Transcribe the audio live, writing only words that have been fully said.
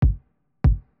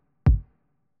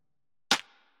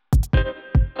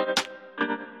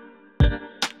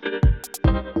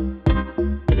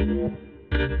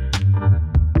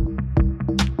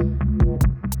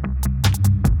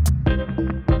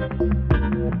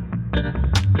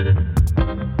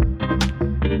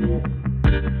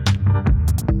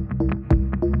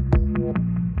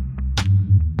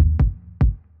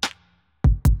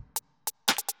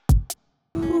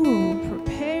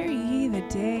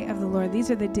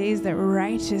are the days that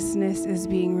righteousness is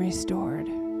being restored.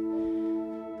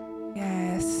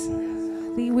 Yes.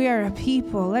 We are a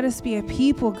people. Let us be a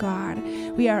people, God.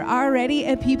 We are already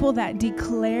a people that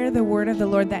declare the word of the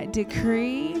Lord, that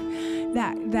decree,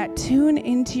 that tune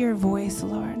into your voice,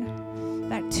 Lord,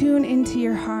 that tune into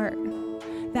your heart,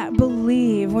 that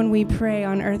believe when we pray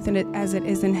on earth and as it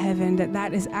is in heaven,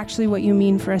 that is actually what you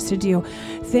mean for us to do.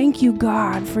 Thank you,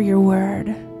 God, for your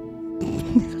word.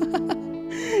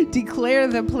 Declare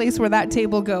the place where that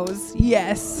table goes.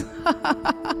 Yes.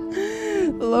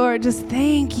 Lord, just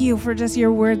thank you for just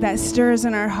your word that stirs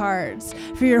in our hearts,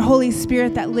 for your Holy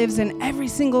Spirit that lives in every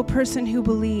single person who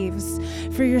believes,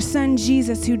 for your Son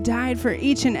Jesus who died for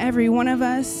each and every one of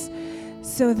us,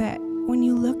 so that when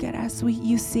you look at us,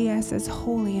 you see us as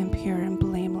holy and pure and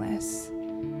blameless,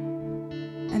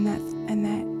 and that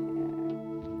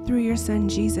through your Son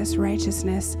Jesus,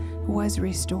 righteousness was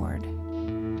restored,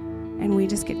 and we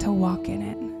just get to walk in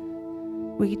it.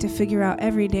 We get to figure out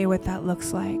every day what that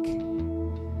looks like.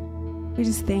 We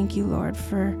just thank you, Lord,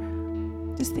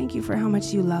 thank you for how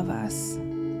much you love us.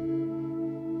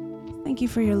 Thank you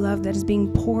for your love that is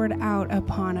being poured out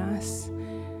upon us.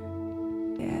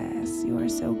 Yes, you are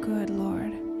so good,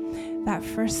 Lord. That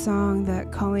first song,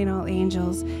 that Calling All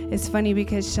Angels, is funny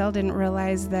because Shell didn't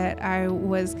realize that I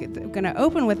was going to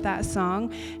open with that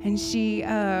song. And she,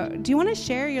 do you want to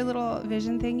share your little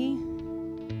vision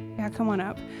thingy? Yeah, come on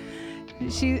up.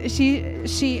 She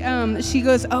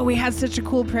goes, oh, we had such a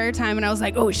cool prayer time. And I was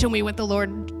like, oh, show me what the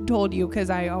Lord told you, because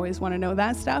I always want to know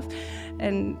that stuff.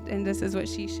 And this is what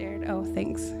she shared. Oh,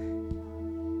 thanks.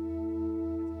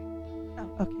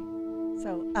 Oh, okay.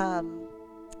 So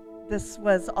this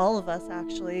was all of us,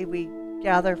 actually. We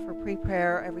gather for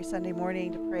pre-prayer every Sunday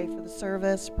morning to pray for the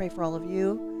service, pray for all of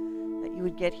you, that you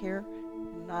would get here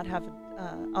and not have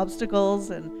obstacles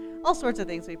and all sorts of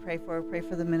things we pray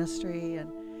for the ministry.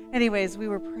 And anyways, we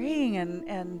were praying,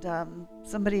 and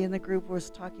somebody in the group was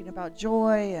talking about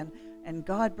joy and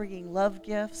God bringing love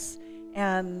gifts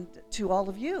and to all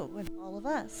of you and all of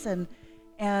us. And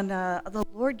the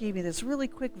Lord gave me this really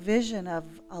quick vision of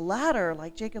a ladder,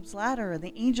 like Jacob's ladder, and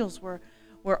the angels were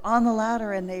on the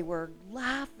ladder, and they were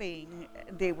laughing.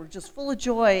 They were just full of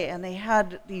joy, and they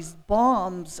had these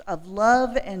bombs of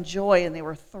love and joy, and they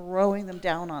were throwing them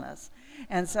down on us.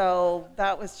 And so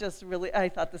that was just really, I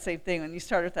thought the same thing when you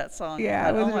started that song. Yeah,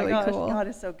 it was oh my really gosh, cool. God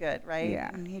is so good, right? Yeah.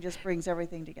 And he just brings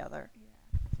everything together.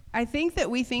 I think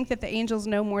that we think that the angels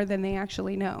know more than they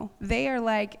actually know. They are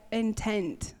like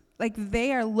intent. Like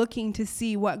they are looking to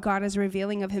see what God is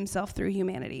revealing of himself through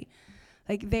humanity.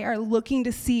 Like they are looking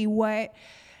to see what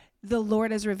the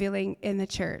Lord is revealing in the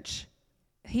church.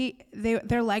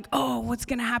 They're like, oh, what's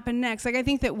going to happen next? Like, I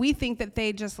think that we think that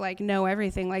they just like know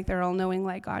everything, like they're all knowing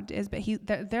like God is, but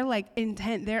they're like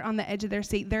intent. They're on the edge of their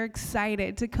seat. They're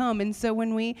excited to come. And so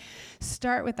when we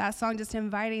start with that song, just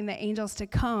inviting the angels to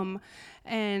come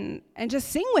and just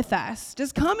sing with us,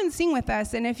 just come and sing with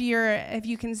us. And if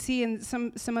you can see, and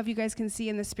some of you guys can see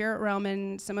in the spirit realm,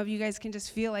 and some of you guys can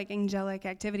just feel like angelic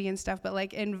activity and stuff, but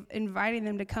like inviting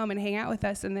them to come and hang out with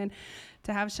us, and then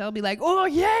to have Shelby like, oh,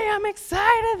 yay, I'm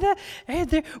excited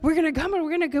that we're going to come and we're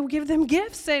going to go give them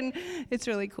gifts. And it's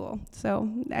really cool. So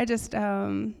I just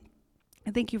thank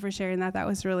you for sharing that. That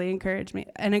was really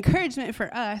an encouragement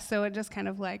for us. So it just kind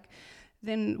of like,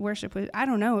 then worship was, I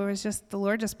don't know, it was just the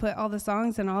Lord just put all the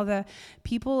songs and all the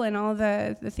people and all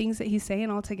the things that he's saying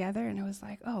all together. And it was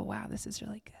like, oh, wow, this is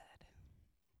really good.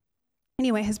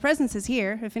 Anyway, his presence is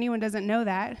here. If anyone doesn't know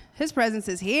that, his presence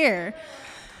is here.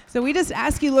 So we just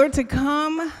ask you, Lord, to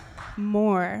come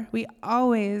more. We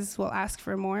always will ask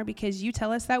for more because you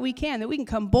tell us that we can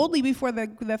come boldly before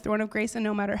the throne of grace, and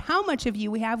no matter how much of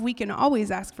you we have, we can always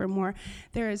ask for more.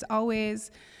 There is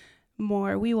always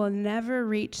more. We will never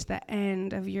reach the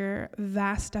end of your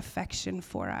vast affection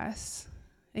for us.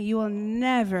 And you will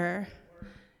never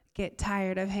get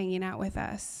tired of hanging out with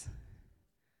us.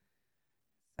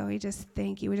 So we just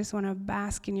thank you. We just want to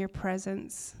bask in your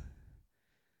presence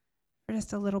for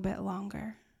just a little bit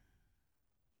longer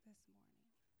this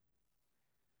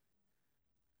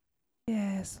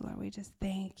morning. Yes, Lord, we just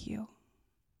thank you.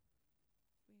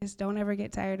 We just don't ever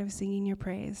get tired of singing your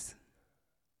praise.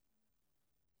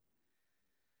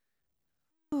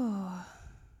 Oh,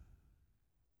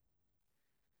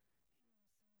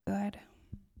 good.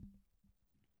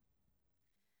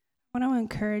 I want to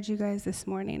encourage you guys this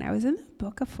morning. I was in the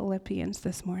book of Philippians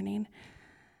this morning,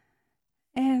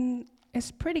 and it's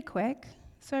pretty quick,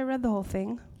 so I read the whole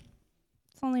thing.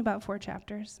 It's only about 4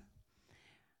 chapters.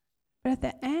 But at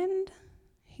the end,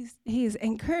 he's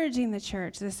encouraging the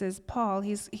church. This is Paul.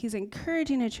 He's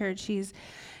encouraging the church. He's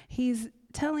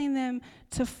telling them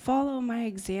to follow my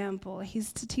example.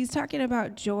 He's talking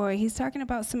about joy. He's talking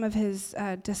about some of his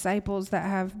disciples that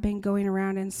have been going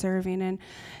around and serving,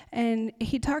 and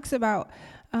he talks about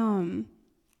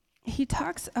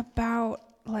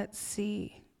let's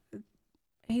see.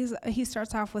 He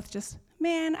starts off with just,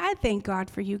 man, I thank God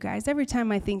for you guys every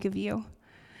time I think of you.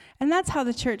 And that's how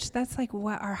the church, that's like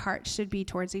what our hearts should be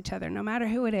towards each other, no matter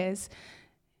who it is.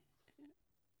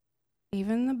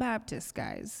 Even the Baptist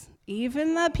guys,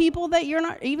 even the people that you're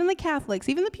not, even the Catholics,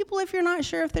 even the people if you're not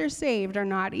sure if they're saved or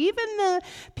not, even the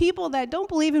people that don't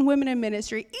believe in women in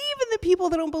ministry, even the people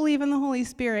that don't believe in the Holy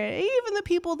Spirit, even the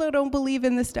people that don't believe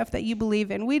in the stuff that you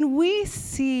believe in. When we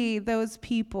see those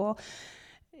people,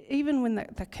 even when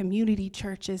the community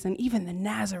churches and even the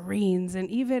Nazarenes and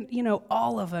even,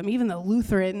 all of them, even the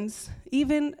Lutherans,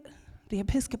 even the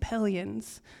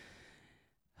Episcopalians,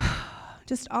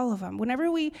 just all of them.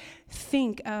 Whenever we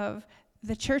think of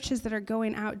the churches that are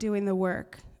going out doing the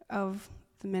work of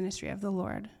the ministry of the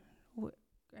Lord,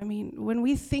 when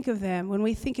we think of them, when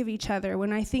we think of each other,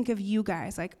 when I think of you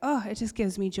guys, it just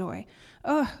gives me joy.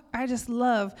 I just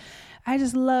love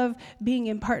being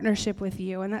in partnership with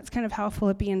you. And that's kind of how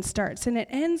Philippians starts. And it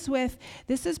ends with,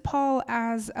 this is Paul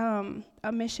as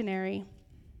a missionary.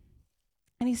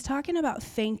 And he's talking about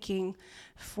thanking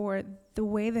for the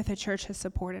way that the church has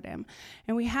supported him.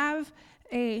 And we have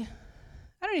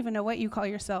I don't even know what you call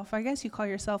yourself. I guess you call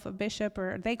yourself a bishop,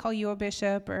 or they call you a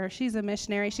bishop, or she's a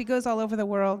missionary. She goes all over the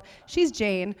world. She's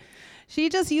Jane. She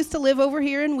just used to live over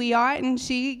here in Weot, and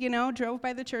she, drove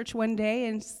by the church one day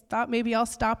and thought maybe I'll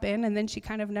stop in, and then she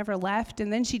kind of never left.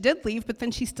 And then she did leave, but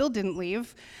then she still didn't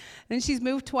leave. Then she's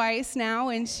moved twice now,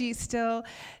 and she still,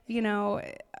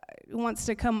 wants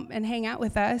to come and hang out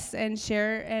with us and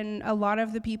share, and a lot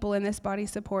of the people in this body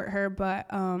support her, but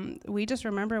we just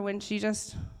remember when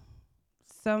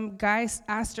some guy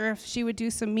asked her if she would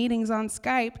do some meetings on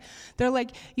Skype. They're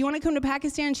like, you want to come to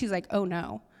Pakistan? She's like, oh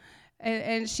no.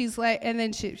 And she's like, and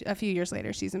then a few years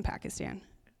later, she's in Pakistan.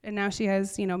 And now she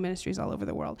has, ministries all over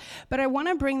the world. But I want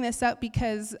to bring this up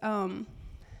because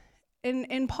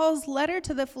in Paul's letter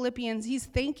to the Philippians, he's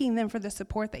thanking them for the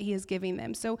support that he is giving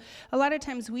them. So a lot of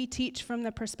times we teach from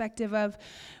the perspective of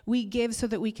we give so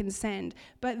that we can send.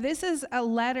 But this is a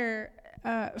letter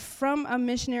from a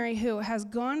missionary who has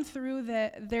gone through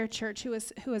their church, who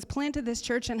has planted this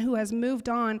church and who has moved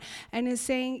on, and is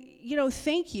saying,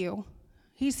 thank you.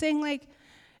 He's saying,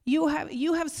 you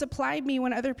have supplied me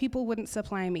when other people wouldn't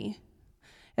supply me.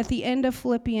 At the end of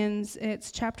Philippians,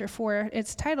 it's chapter 4.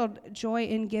 It's titled Joy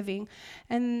in Giving.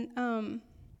 And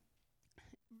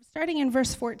starting in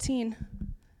verse 14,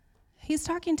 he's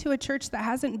talking to a church that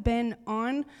hasn't been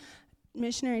on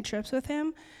missionary trips with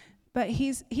him, but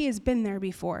he has been there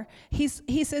before. He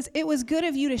says, it was good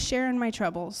of you to share in my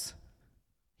troubles.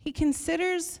 He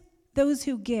considers those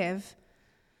who give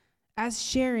as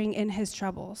sharing in his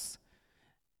troubles.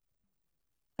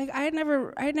 I had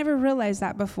never realized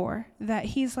that before, that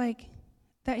he's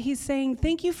saying,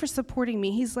 thank you for supporting me.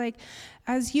 He's like,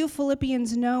 as you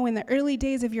Philippians know, in the early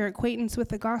days of your acquaintance with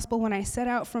the gospel, when I set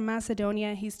out from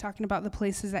Macedonia, he's talking about the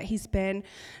places that he's been,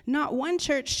 not one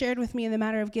church shared with me in the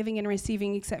matter of giving and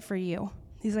receiving except for you.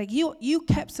 He's like, you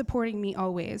kept supporting me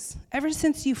always. Ever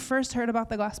since you first heard about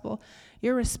the gospel,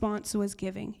 your response was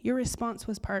giving. Your response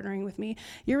was partnering with me.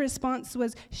 Your response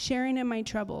was sharing in my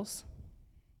troubles.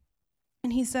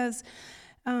 And he says,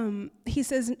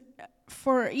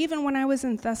 for even when I was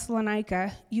in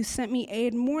Thessalonica, you sent me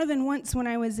aid more than once when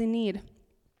I was in need.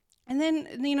 And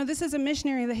then, this is a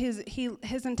missionary that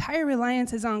his entire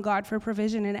reliance is on God for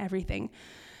provision and everything.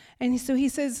 And so he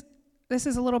says, this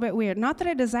is a little bit weird. Not that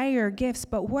I desire your gifts,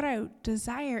 but what I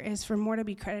desire is for more to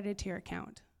be credited to your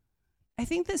account. I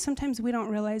think that sometimes we don't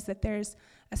realize that there's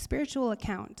a spiritual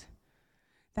account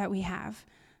that we have.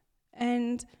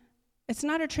 And it's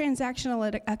not a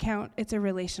transactional account, it's a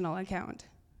relational account.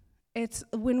 It's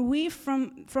when we,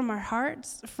 from our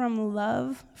hearts, from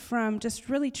love, from just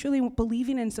really truly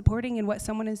believing and supporting in what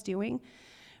someone is doing,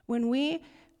 when we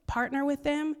partner with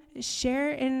them,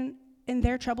 share in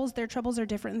their troubles are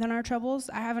different than our troubles.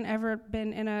 I haven't ever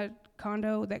been in a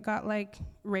condo that got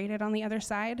raided on the other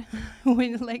side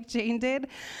when Jane did,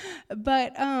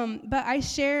 but I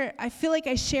feel like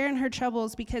I share in her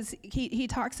troubles because he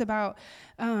talks about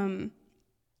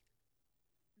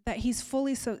that he's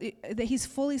fully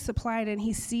supplied, and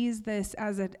he sees this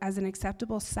as an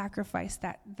acceptable sacrifice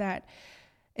that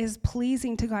is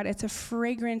pleasing to God. It's a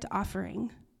fragrant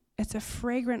offering. It's a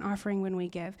fragrant offering when we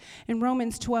give. In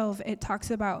Romans 12, it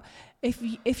talks about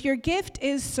if your gift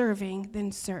is serving,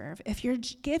 then serve. If your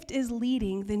gift is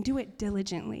leading, then do it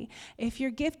diligently. If your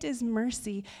gift is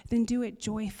mercy, then do it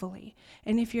joyfully.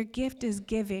 And if your gift is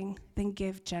giving, then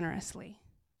give generously.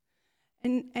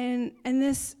 And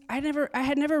this I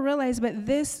had never realized, but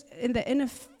this in the end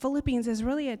of Philippians is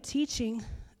really a teaching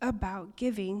about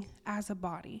giving as a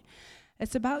body.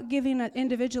 It's about giving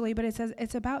individually, but it says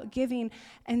it's about giving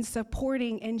and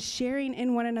supporting and sharing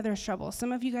in one another's trouble.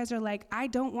 Some of you guys are like, I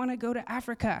don't want to go to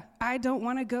Africa. I don't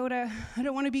want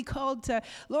to be called to,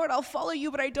 Lord, I'll follow you,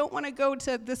 but I don't want to go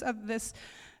to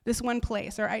this one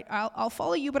place. Or I'll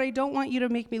follow you, but I don't want you to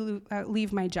make me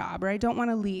leave my job. Or I don't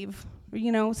want to leave.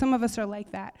 Some of us are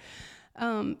like that.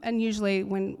 And usually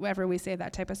whenever we say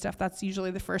that type of stuff, that's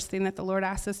usually the first thing that the Lord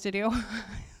asks us to do.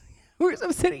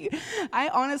 I'm sitting.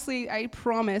 I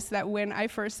promise that when I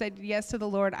first said yes to the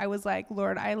Lord, I was like,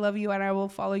 Lord, I love you and I will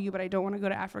follow you, but I don't want to go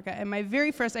to Africa. And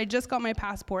I just got my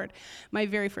passport. My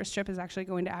very first trip is actually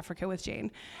going to Africa with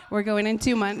Jane. We're going in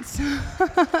 2 months.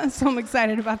 So I'm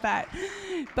excited about that.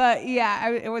 But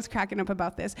yeah, I was cracking up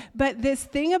about this. But this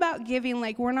thing about giving,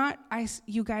 like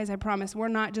you guys, I promise, we're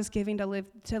not just giving to live,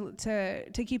 to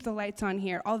keep the lights on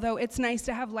here. Although it's nice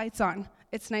to have lights on.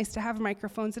 It's nice to have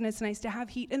microphones, and it's nice to have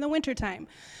heat in the wintertime.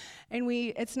 And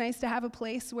it's nice to have a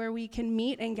place where we can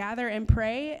meet and gather and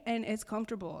pray, and it's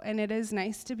comfortable. And it is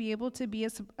nice to be able to be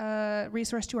a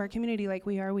resource to our community like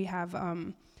we are. We have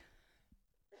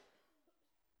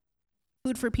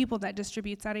Food for People that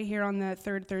distributes out of here on the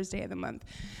third Thursday of the month.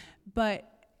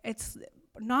 But it's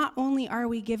not only are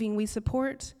we giving, we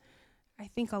support, I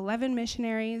think, 11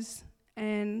 missionaries,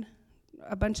 and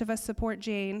a bunch of us support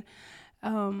Jane.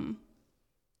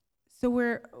 So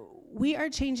we are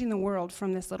changing the world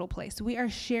from this little place. We are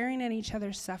sharing in each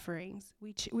other's sufferings.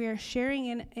 We are sharing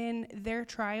in their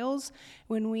trials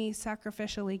when we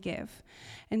sacrificially give.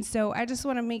 And so I just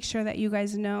want to make sure that you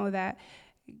guys know that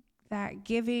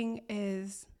giving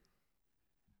is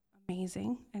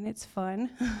amazing and it's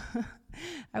fun.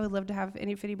 I would love to have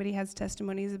if anybody has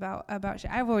testimonies about.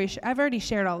 I've already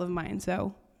shared all of mine,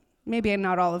 so. Maybe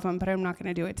not all of them, but I'm not going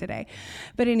to do it today.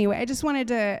 But anyway, I just wanted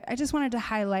to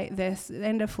highlight this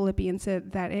end of Philippians,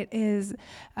 that it is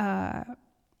an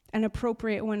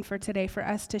appropriate one for today for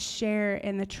us to share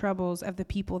in the troubles of the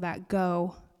people that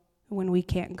go when we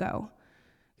can't go.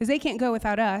 Because they can't go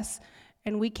without us,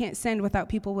 and we can't send without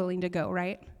people willing to go,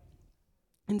 right?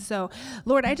 And so,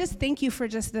 Lord, I just thank you for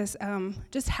just this,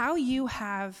 just how you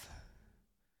have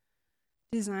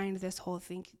designed this whole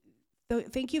thing.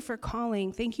 Thank you for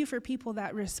calling. Thank you for people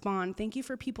that respond. Thank you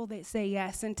for people that say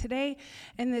yes. And today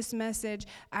in this message,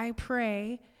 I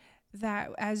pray that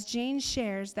as Jane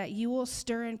shares, that you will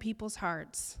stir in people's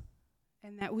hearts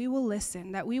and that we will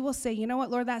listen, that we will say, you know what,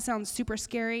 Lord, that sounds super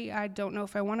scary. I don't know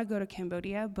if I want to go to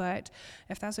Cambodia, but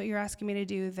if that's what you're asking me to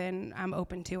do, then I'm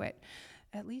open to it.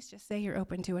 At least just say you're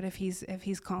open to it if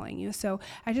he's calling you. So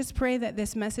I just pray that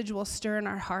this message will stir in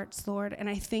our hearts, Lord, and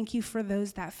I thank you for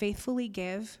those that faithfully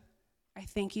give. I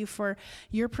thank you for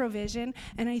your provision,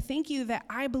 and I thank you that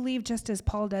I believe, just as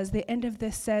Paul does, the end of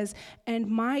this says, and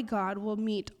my God will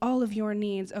meet all of your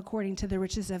needs according to the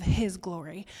riches of his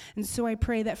glory. And so I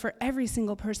pray that for every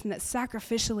single person that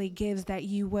sacrificially gives, that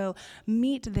you will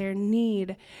meet their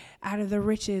need out of the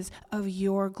riches of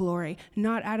your glory,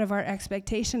 not out of our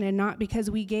expectation and not because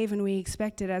we gave and we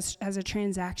expected as a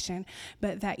transaction,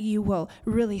 but that you will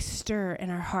really stir in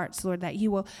our hearts, Lord, that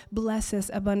you will bless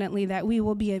us abundantly, that we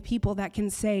will be a people that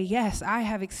can say, yes, I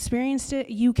have experienced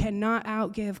it. You cannot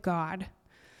outgive God.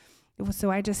 So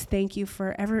I just thank you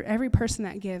for every person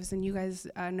that gives, and you guys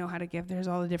know how to give. There's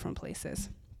all the different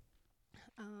places.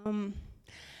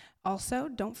 Also,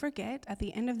 don't forget, at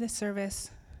the end of this service,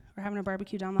 we're having a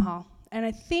barbecue down the hall. And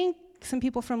I think some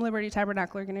people from Liberty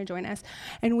Tabernacle are going to join us.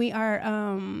 And we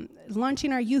are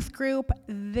launching our youth group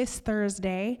this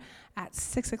Thursday at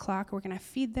 6 o'clock. We're going to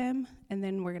feed them, and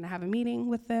then we're going to have a meeting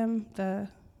with them,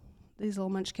 these little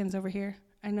munchkins over here.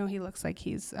 I know he looks like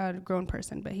he's a grown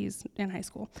person, but he's in high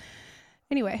school.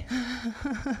 Anyway,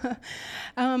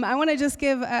 I want to just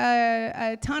give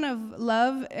a ton of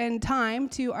love and time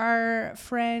to our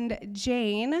friend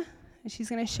Jane. She's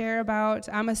going to share about,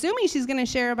 I'm assuming she's going to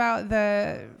share about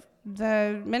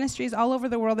the ministries all over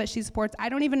the world that she supports. I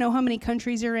don't even know how many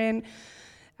countries you're in.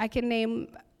 I can name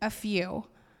a few.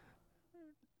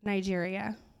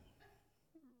 Nigeria.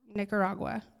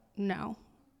 Nicaragua. No,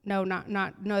 no,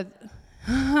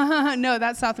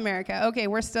 that's South America. Okay,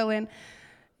 we're still in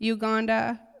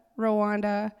Uganda,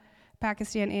 Rwanda,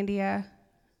 Pakistan, India.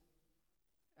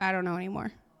 I don't know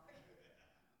anymore.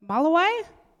 Malawi?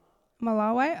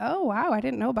 Malawi? Oh, wow, I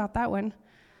didn't know about that one.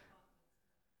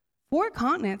 4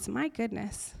 continents, my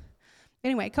goodness.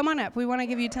 Anyway, come on up. We want to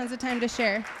give you tons of time to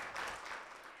share.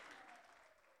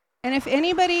 And if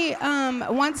anybody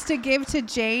wants to give to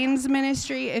Jane's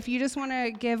ministry, if you just want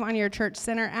to give on your Church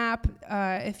Center app,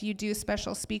 if you do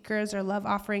special speakers or love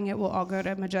offering, it will all go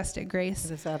to Majestic Grace.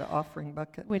 Is that an offering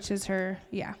bucket? Which is her,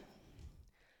 yeah.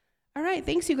 All right,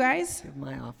 thanks, you guys. Give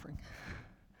my offering.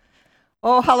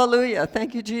 Oh, hallelujah.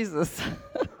 Thank you, Jesus.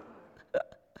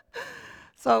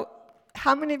 So,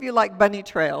 how many of you like bunny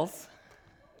trails?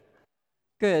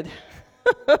 Good.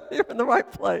 You're in the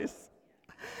right place.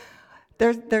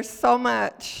 There's so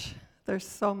much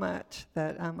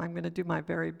that I'm going to do my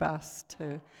very best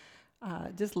to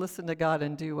just listen to God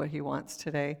and do what He wants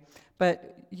today.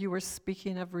 But you were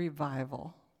speaking of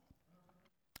revival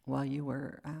while you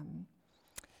were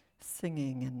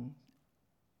singing, and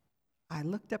I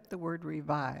looked up the word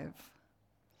revive.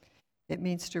 It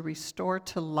means to restore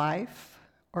to life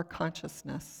or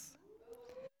consciousness,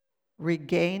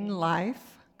 regain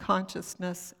life,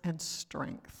 consciousness, and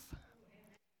strength.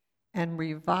 And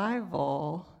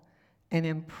revival, an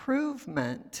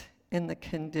improvement in the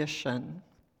condition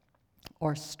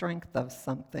or strength of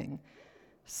something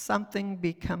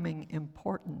becoming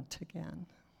important again.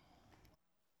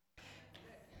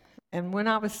 And when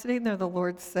I was sitting there, the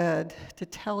Lord said to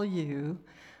tell you,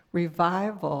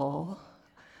 revival,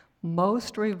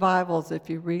 most revivals, if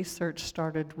you research,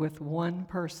 started with one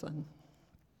person.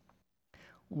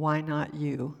 Why not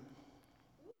you?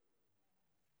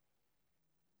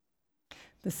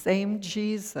 The same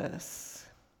Jesus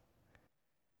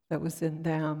that was in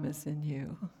them is in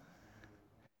you.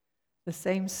 The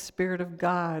same Spirit of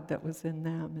God that was in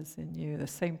them is in you. The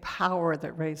same power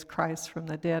that raised Christ from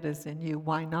the dead is in you.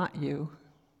 Why not you?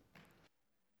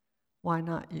 Why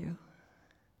not you?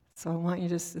 So I want you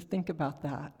just to think about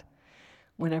that.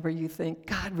 Whenever you think,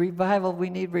 God, revival,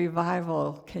 we need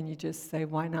revival, can you just say,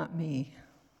 why not me?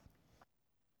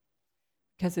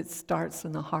 Because it starts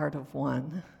in the heart of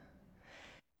one.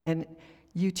 And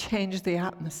you change the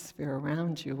atmosphere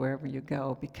around you wherever you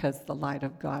go because the light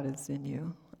of God is in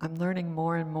you. I'm learning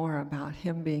more and more about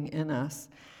Him being in us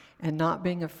and not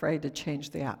being afraid to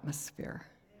change the atmosphere.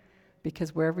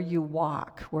 Because wherever you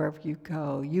walk, wherever you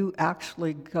go, you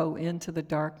actually go into the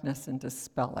darkness and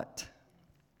dispel it.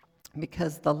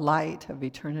 Because the light of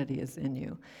eternity is in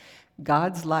you.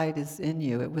 God's light is in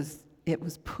you. It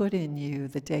was put in you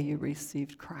the day you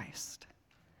received Christ.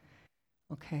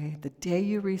 Okay, the day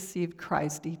you received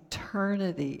Christ,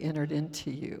 eternity entered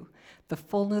into you. The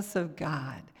fullness of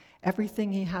God,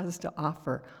 everything He has to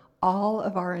offer, all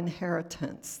of our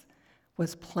inheritance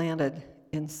was planted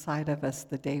inside of us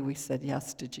the day we said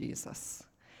yes to Jesus.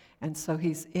 And so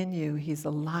He's in you, He's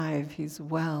alive, He's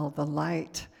well, the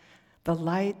light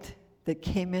that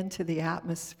came into the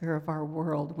atmosphere of our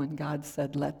world when God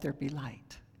said, let there be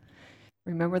light.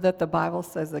 Remember that the Bible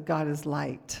says that God is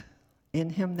light. In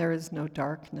Him there is no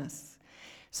darkness.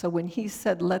 So when He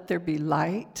said, let there be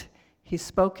light, He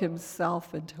spoke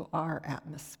Himself into our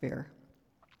atmosphere.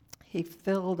 He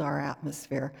filled our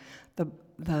atmosphere.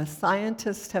 The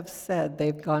scientists have said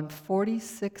they've gone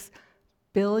 46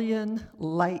 billion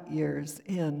light years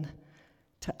into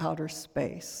outer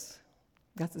space.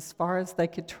 That's as far as they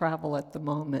could travel at the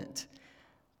moment,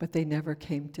 but they never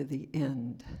came to the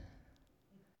end.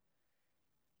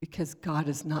 Because God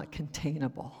is not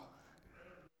containable.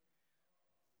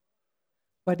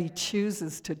 But He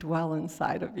chooses to dwell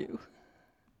inside of you.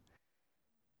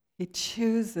 He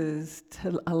chooses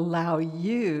to allow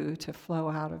you to flow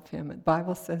out of Him. The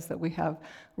Bible says that we have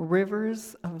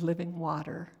rivers of living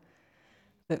water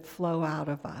that flow out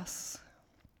of us.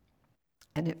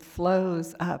 And it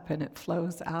flows up and it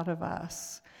flows out of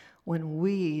us when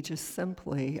we just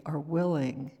simply are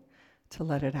willing to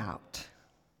let it out.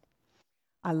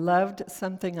 I loved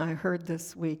something I heard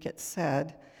this week. It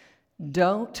said,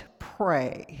 don't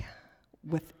pray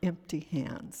with empty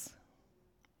hands.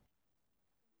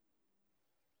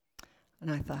 And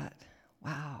I thought,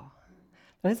 wow,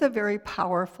 that is a very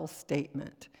powerful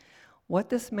statement. What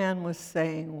this man was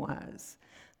saying was,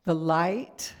 the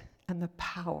light and the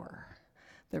power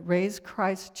that raised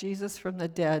Christ Jesus from the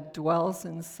dead dwells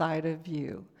inside of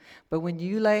you. But when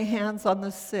you lay hands on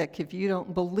the sick, if you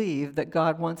don't believe that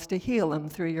God wants to heal them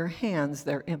through your hands,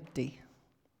 they're empty.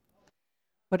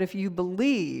 But if you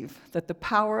believe that the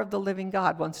power of the living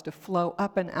God wants to flow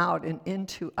up and out and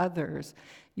into others,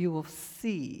 you will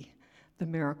see the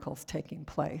miracles taking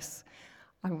place.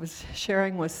 I was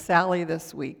sharing with Sally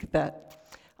this week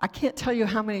that I can't tell you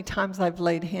how many times I've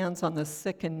laid hands on the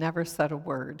sick and never said a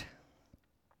word.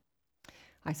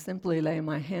 I simply lay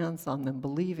my hands on them,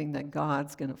 believing that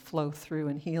God's going to flow through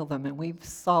and heal them. And we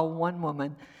saw one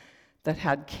woman that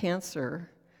had cancer,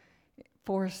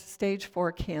 stage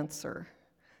 4 cancer.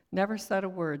 Never said a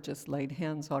word, just laid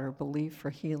hands on her, believed for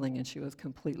healing, and she was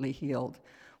completely healed.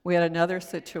 We had another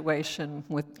situation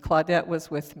with, Claudette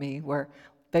was with me, where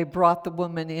they brought the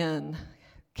woman in,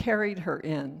 carried her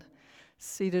in,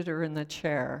 seated her in the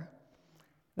chair.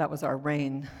 That was our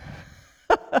rain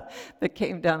that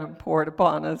came down and poured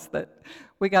upon us, that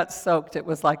we got soaked. It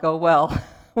was like, oh, well,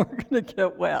 we're going to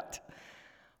get wet.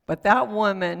 But that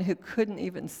woman who couldn't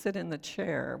even sit in the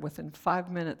chair, within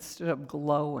 5 minutes stood up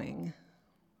glowing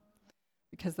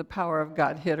because the power of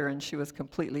God hit her and she was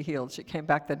completely healed. She came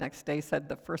back the next day, said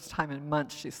the first time in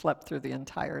months she slept through the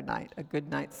entire night, a good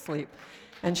night's sleep.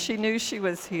 And she knew she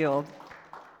was healed.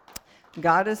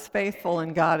 God is faithful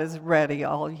and God is ready.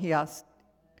 All he asks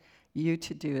you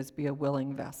to do is be a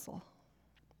willing vessel.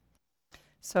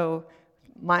 So,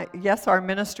 yes, our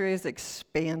ministry is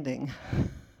expanding.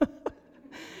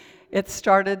 It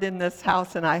started in this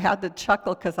house, and I had to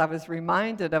chuckle because I was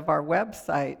reminded of our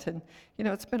website. And,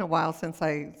 it's been a while since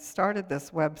I started this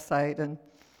website, and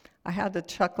I had to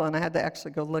chuckle, and I had to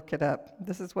actually go look it up.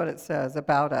 This is what it says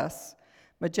about us.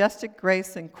 Majestic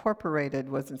Grace Incorporated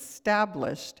was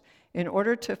established in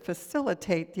order to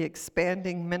facilitate the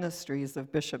expanding ministries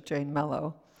of Bishop Jane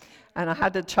Mello. And I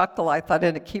had to chuckle. I thought,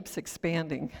 and it keeps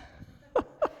expanding.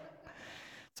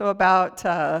 So about,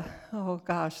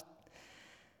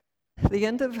 the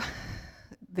end of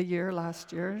the year,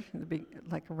 last year,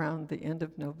 like around the end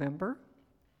of November,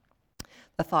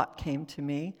 the thought came to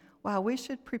me, wow, we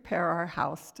should prepare our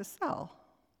house to sell.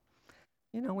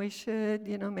 We should,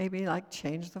 maybe like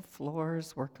change the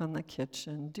floors, work on the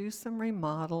kitchen, do some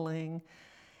remodeling.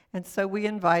 And so we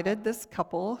invited this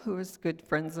couple who is good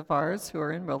friends of ours who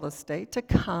are in real estate to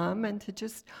come and to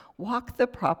just walk the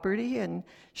property and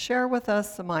share with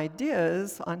us some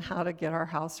ideas on how to get our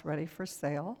house ready for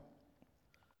sale.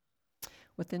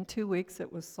 Within 2 weeks,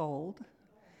 it was sold.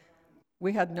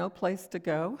 We had no place to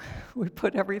go. We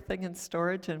put everything in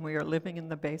storage, and we are living in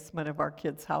the basement of our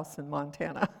kids' house in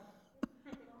Montana.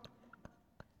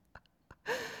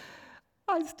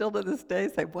 I still to this day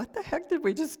say, what the heck did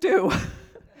we just do?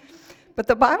 But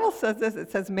the Bible says this.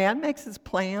 It says, man makes his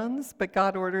plans, but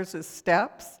God orders his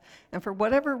steps. And for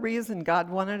whatever reason, God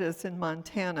wanted us in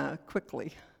Montana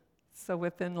quickly. So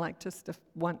within like just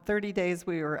 30 days,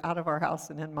 we were out of our house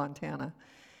and in Montana.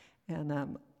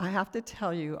 And I have to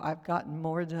tell you, I've gotten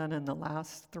more done in the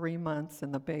last 3 months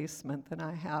in the basement than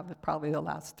I have in probably the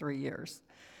last 3 years.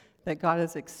 That God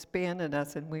has expanded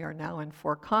us, and we are now in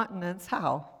 4 continents.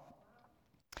 How?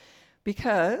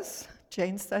 Because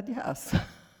Jane said yes.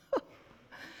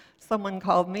 Someone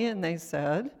called me and they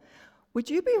said, would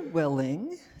you be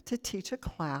willing to teach a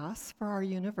class for our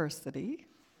university?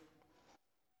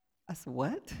 I said,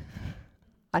 what?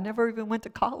 I never even went to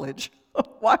college.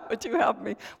 Why would you have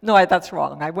me? No, that's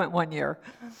wrong. I went 1 year.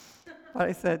 But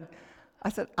I said,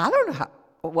 I don't know how,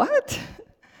 what?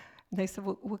 And they said,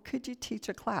 well, could you teach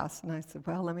a class? And I said,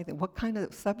 well, let me think. What kind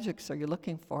of subjects are you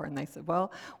looking for? And they said,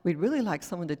 well, we'd really like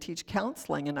someone to teach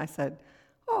counseling. And I said,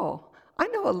 oh, I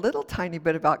know a little tiny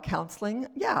bit about counseling.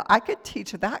 Yeah, I could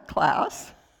teach that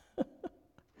class.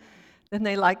 Then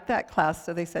they liked that class,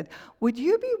 so they said, would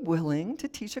you be willing to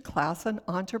teach a class on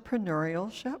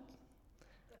entrepreneurship?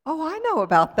 Oh, I know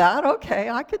about that. Okay,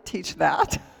 I could teach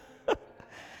that.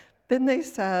 Then they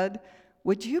said,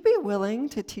 would you be willing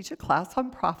to teach a class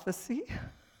on prophecy?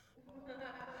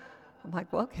 I'm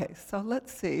like, well, okay, so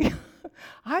let's see.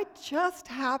 I just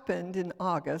happened in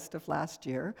August of last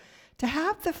year to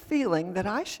have the feeling that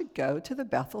I should go to the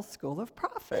Bethel School of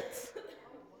Prophets.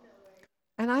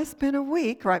 And I spent a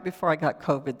week, right before I got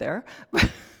COVID there,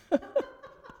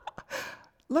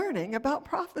 learning about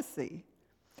prophecy.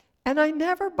 And I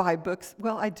never buy books.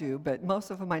 Well, I do, but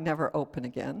most of them I never open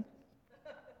again.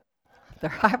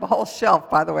 I have a whole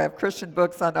shelf, by the way, of Christian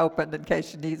books unopened in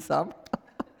case you need some.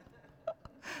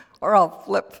 Or I'll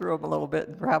flip through them a little bit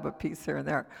and grab a piece here and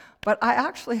there. But I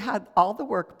actually had all the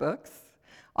workbooks,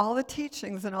 all the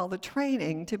teachings, and all the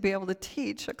training to be able to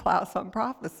teach a class on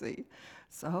prophecy.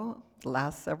 So the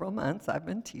last several months, I've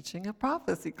been teaching a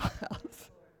prophecy class.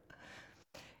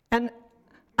 And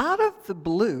out of the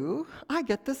blue, I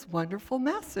get this wonderful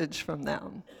message from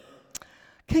them.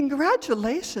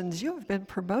 Congratulations, you have been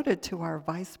promoted to our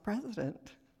vice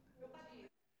president.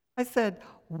 I said,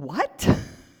 what?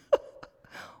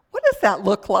 What does that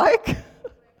look like?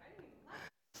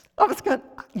 I was going,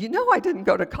 I didn't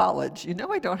go to college.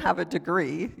 I don't have a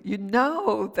degree.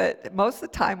 That most of the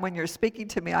time when you're speaking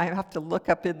to me, I have to look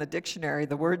up in the dictionary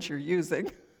the words you're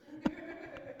using.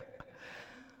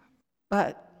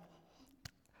 But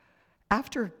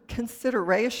after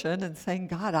consideration and saying,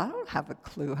 God, I don't have a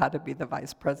clue how to be the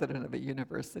vice president of a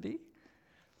university,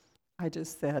 I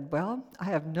just said, well, I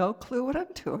have no clue what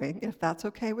I'm doing. If that's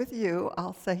okay with you,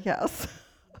 I'll say yes.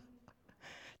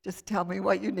 Just tell me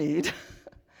what you need.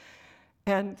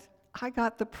 And I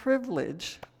got the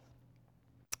privilege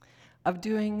of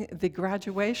doing the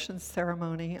graduation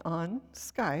ceremony on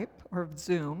Skype or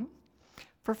Zoom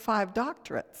for 5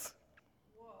 doctorates.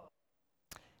 Whoa.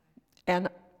 And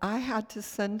I had to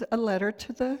send a letter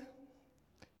to the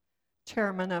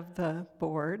chairman of the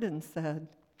board and said,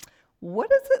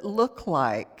 what does it look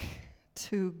like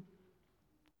to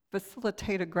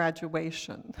facilitate a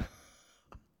graduation?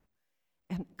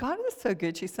 And God is so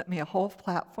good, she sent me a whole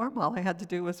platform. All I had to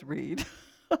do was read.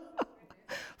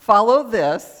 Follow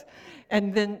this,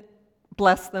 and then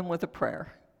bless them with a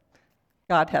prayer.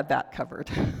 God had that covered.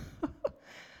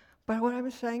 But what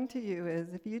I'm saying to you is,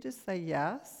 if you just say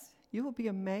yes, you will be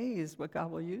amazed what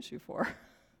God will use you for.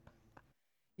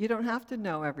 You don't have to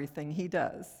know everything, He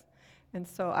does. And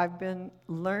so I've been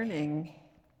learning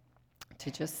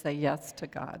to just say yes to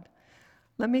God.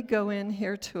 Let me go in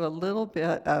here to a little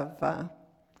bit of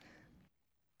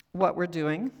what we're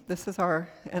doing. This is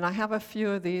and I have a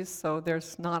few of these, so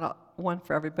there's not one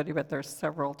for everybody, but there's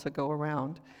several to go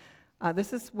around.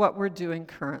 This is what we're doing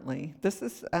currently. This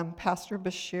is Pastor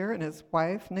Bashir and his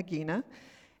wife, Nagina,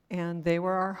 and they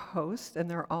were our hosts, and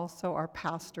they're also our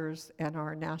pastors and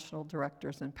our national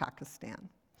directors in Pakistan.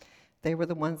 They were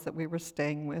the ones that we were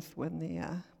staying with when the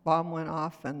bomb went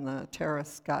off and the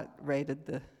terrorists got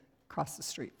raided across the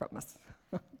street from us,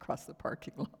 across the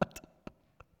parking lot,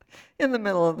 in the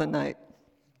middle of the night.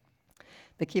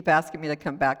 They keep asking me to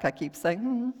come back. I keep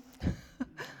saying,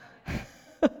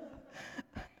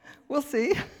 we'll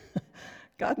see.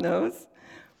 God knows.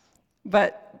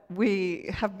 But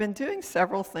we have been doing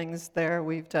several things there.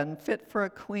 We've done Fit for a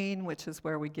Queen, which is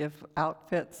where we give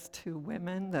outfits to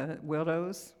women, the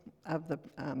widows of the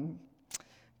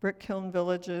brick kiln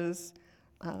villages.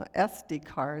 SD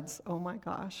cards, oh my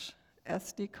gosh.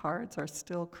 SD cards are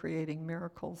still creating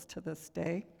miracles to this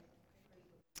day.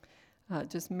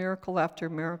 Just miracle after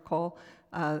miracle.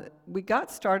 We got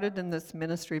started in this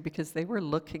ministry because they were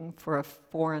looking for a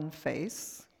foreign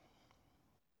face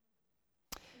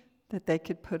that they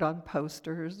could put on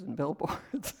posters and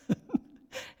billboards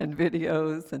and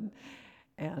videos.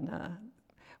 And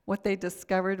what they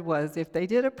discovered was if they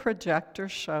did a projector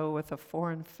show with a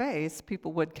foreign face,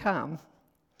 people would come.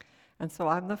 And so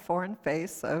I'm the foreign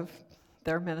face of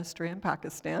their ministry in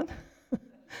Pakistan.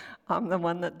 I'm the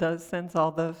one that sends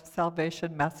all the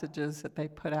salvation messages that they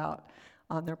put out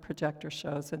on their projector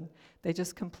shows. And they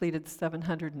just completed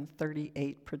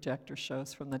 738 projector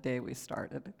shows from the day we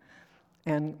started.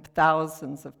 And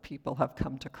thousands of people have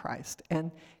come to Christ.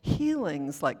 And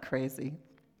healings like crazy.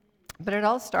 But it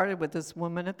all started with this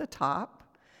woman at the top,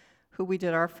 who we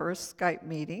did our first Skype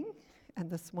meeting. And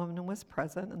this woman was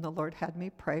present, and the Lord had me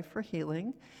pray for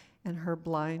healing, and her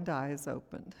blind eyes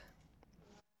opened.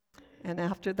 And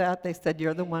after that, they said,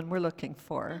 you're the one we're looking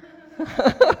for.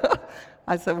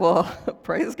 I said, well,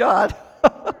 praise God.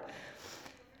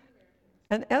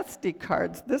 And SD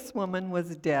cards. This woman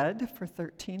was dead for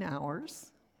 13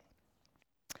 hours,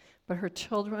 but her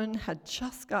children had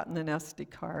just gotten an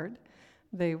SD card.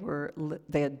 They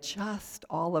had just,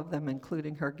 all of them,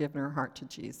 including her, given her heart to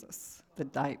Jesus the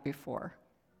night before.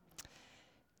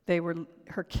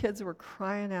 Her kids were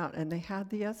crying out, and they had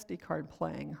the SD card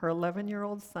playing. Her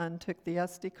 11-year-old son took the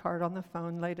SD card on the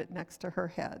phone, laid it next to her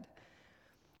head,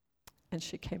 and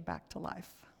she came back to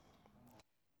life.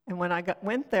 And when I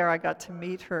went there, I got to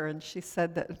meet her, and she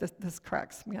said that, this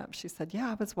cracks me up. She said,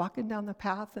 yeah, I was walking down the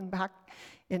path and back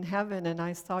in heaven, and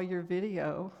I saw your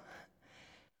video.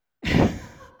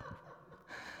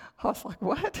 I was like,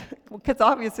 what? Because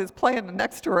obviously it's playing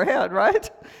next to her head,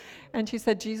 right? And she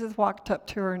said, Jesus walked up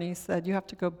to her and he said, you have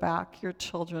to go back. Your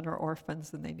children are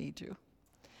orphans and they need you.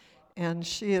 And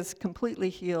she is completely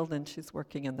healed and she's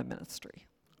working in the ministry.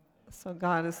 So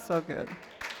God is so good.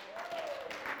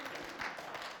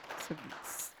 So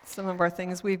some of our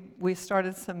things, we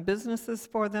started some businesses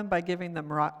for them by giving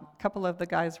them a couple of the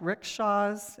guys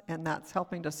rickshaws, and that's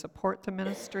helping to support the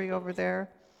ministry over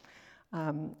there.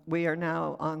 We are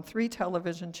now on 3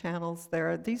 television channels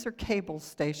there. These are cable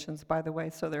stations, by the way,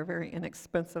 so they're very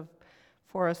inexpensive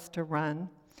for us to run.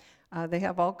 They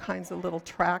have all kinds of little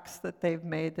tracts that they've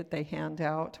made that they hand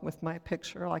out with my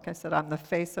picture. Like I said, I'm the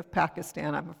face of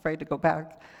Pakistan. I'm afraid to go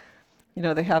back. You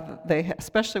know,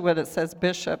 especially when it says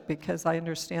bishop, because I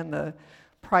understand the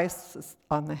price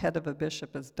on the head of a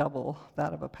bishop is double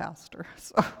that of a pastor.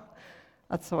 So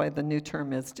That's why the new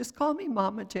term is, just call me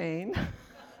Mama Jane.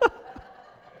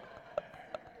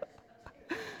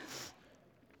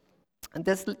 And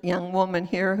this young woman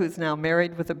here, who's now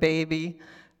married with a baby,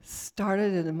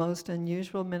 started in the most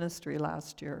unusual ministry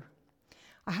last year.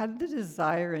 I had the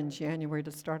desire in January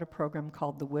to start a program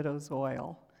called The Widow's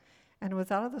Oil. And it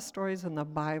was out of the stories in the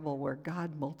Bible where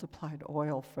God multiplied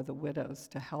oil for the widows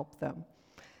to help them.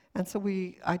 And so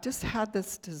I just had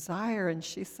this desire, and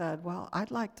she said, well,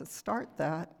 I'd like to start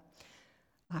that.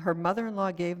 Her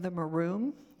mother-in-law gave them a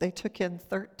room. They took in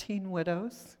 13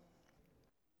 widows.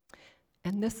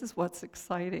 And this is what's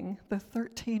exciting. The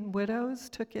 13 widows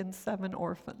took in 7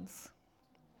 orphans.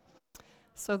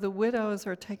 So the widows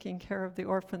are taking care of the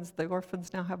orphans. The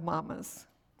orphans now have mamas,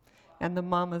 and the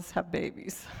mamas have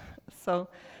babies. So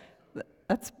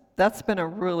that's been a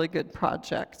really good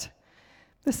project.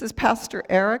 This is Pastor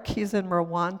Eric. He's in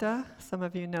Rwanda. Some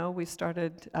of you know we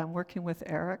started working with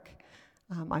Eric.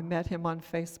 I met him on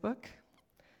Facebook,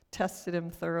 tested him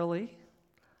thoroughly,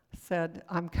 said,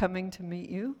 I'm coming to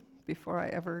meet you before I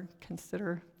ever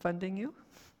consider funding you.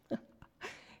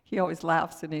 He always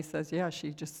laughs and he says, yeah,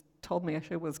 she just told me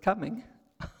she was coming.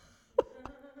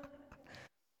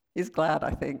 He's glad, I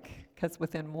think, because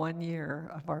within 1 year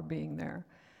of our being there,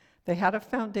 they had a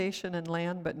foundation and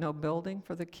land but no building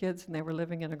for the kids, and they were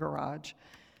living in a garage.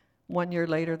 1 year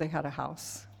later, they had a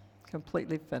house,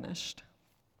 completely finished.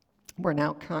 We're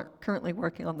now currently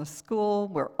working on the school.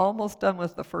 We're almost done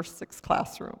with the first 6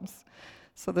 classrooms.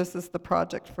 So this is the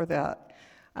project for that.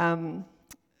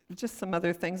 Just some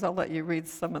other things. I'll let you read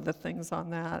some of the things on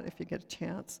that if you get a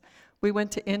chance. We went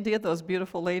to India, those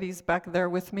beautiful ladies back there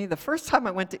with me. The first time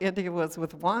I went to India was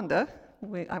with Wanda.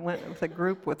 I went with a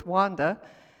group with Wanda,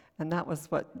 and that was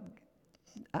what,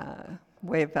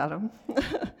 wave at them.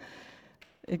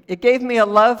 It gave me a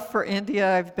love for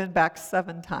India. I've been back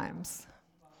 7 times,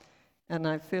 and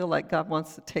I feel like God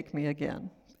wants to take me again.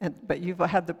 But you've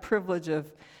had the privilege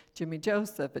of Jimmy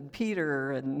Joseph and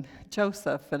Peter and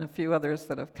Joseph and a few others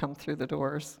that have come through the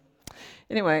doors.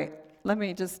 Anyway, let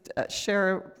me just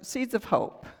share Seeds of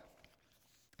Hope.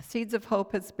 Seeds of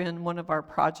Hope has been one of our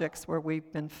projects where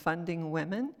we've been funding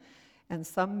women and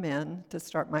some men to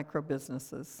start micro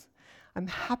businesses. I'm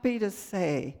happy to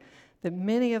say that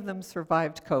many of them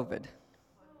survived COVID.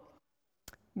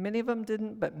 Many of them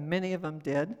didn't, but many of them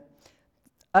did.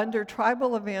 Under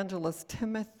tribal evangelist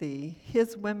Timothy,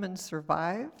 his women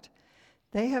survived.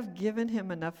 They have given him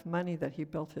enough money that he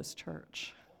built his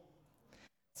church.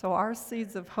 So our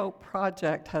Seeds of Hope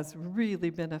project has really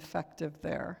been effective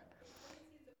there.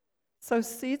 So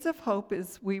Seeds of Hope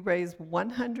is we raise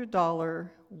 $100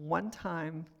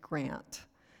 one-time grant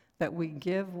that we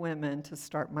give women to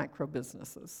start micro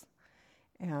businesses.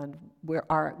 And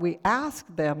we ask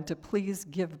them to please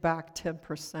give back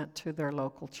 10% to their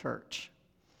local church.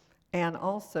 And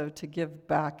also to give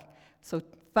back, so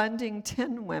funding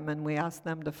 10 women, we ask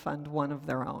them to fund one of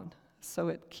their own. So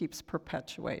it keeps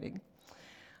perpetuating.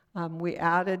 We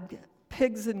added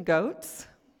pigs and goats.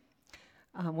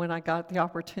 When I got the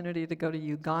opportunity to go to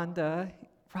Uganda,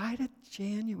 right at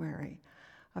January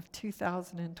of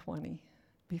 2020,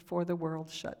 before the world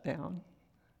shut down.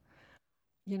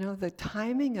 You know, the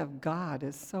timing of God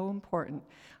is so important.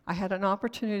 I had an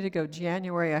opportunity to go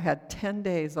January. I had 10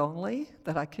 days only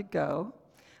that I could go,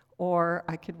 or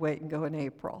I could wait and go in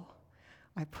April.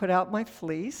 I put out my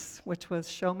fleece, which was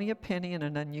show me a penny in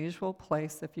an unusual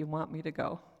place if you want me to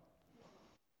go.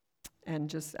 And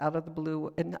just out of the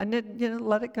blue, and I didn't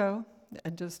let it go.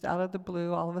 And just out of the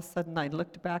blue, all of a sudden, I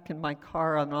looked back in my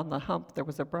car, and on the hump, there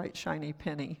was a bright, shiny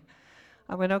penny.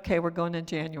 I went, okay, we're going in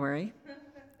January.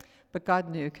 But God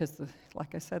knew, because,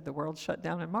 like I said, the world shut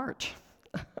down in March.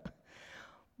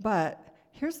 But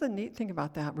here's the neat thing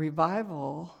about that.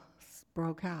 Revival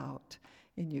broke out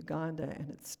in Uganda, and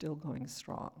it's still going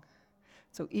strong.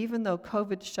 So even though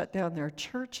COVID shut down their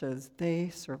churches, they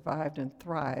survived and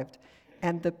thrived.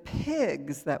 And the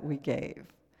pigs that we gave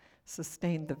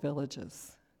sustained the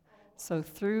villages. So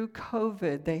through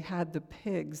COVID, they had the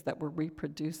pigs that were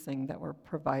reproducing, that were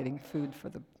providing food for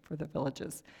the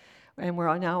villages. And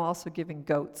we're now also giving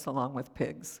goats along with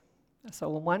pigs.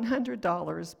 So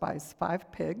 $100 buys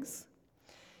 5 pigs,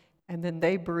 and then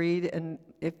they breed, and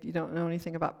if you don't know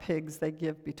anything about pigs, they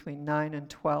give between 9 and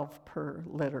 12 per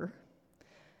litter.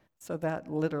 So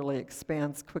that literally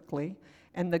expands quickly.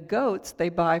 And the goats, they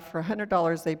buy for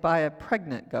 $100, they buy a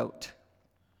pregnant goat.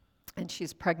 And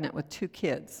she's pregnant with 2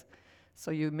 kids.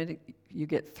 So you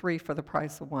get 3 for the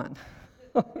price of 1.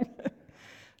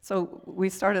 So we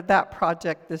started that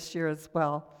project this year as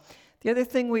well. The other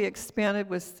thing we expanded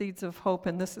was Seeds of Hope,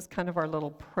 and this is kind of our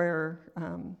little prayer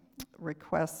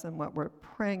requests and what we're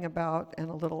praying about and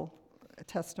a little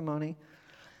testimony.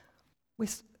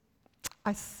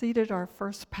 I seated our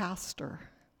first pastor.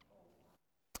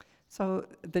 So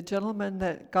the gentleman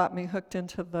that got me hooked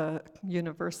into the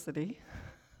university,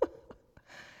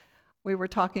 we were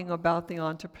talking about the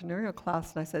entrepreneurial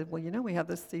class, and I said, well, we have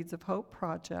the Seeds of Hope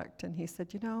project. And he said,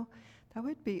 that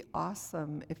would be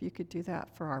awesome if you could do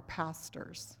that for our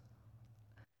pastors.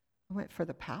 I went, for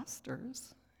the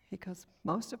pastors? He goes,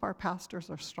 most of our pastors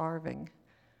are starving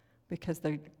because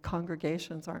their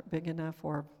congregations aren't big enough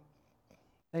or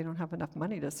they don't have enough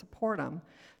money to support them.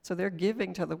 So they're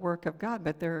giving to the work of God,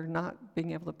 but they're not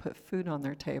being able to put food on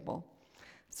their table.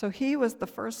 So he was the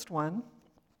first one.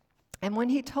 And when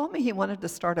he told me he wanted to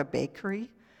start a bakery,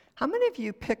 how many of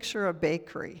you picture a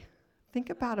bakery? Think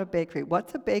about a bakery.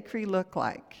 What's a bakery look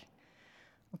like?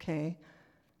 Okay.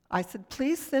 I said,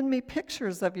 please send me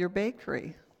pictures of your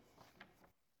bakery.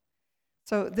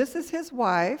 So this is his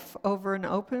wife over an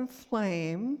open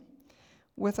flame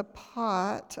with a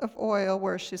pot of oil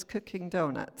where she's cooking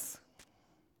donuts.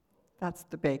 That's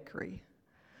the bakery.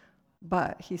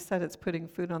 But he said it's putting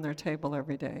food on their table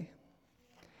every day.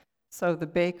 So the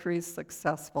bakery's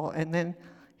successful. And then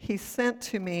he sent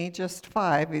to me just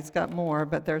 5. He's got more,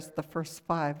 but there's the first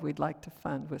 5 we'd like to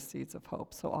fund with Seeds of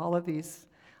Hope. So all of these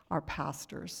are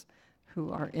pastors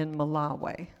who are in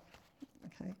Malawi.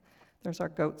 Okay, there's our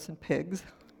goats and pigs.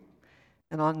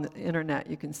 And on the internet,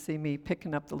 you can see me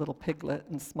picking up the little piglet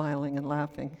and smiling and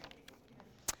laughing.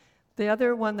 The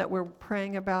other one that we're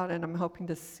praying about, and I'm hoping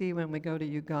to see when we go to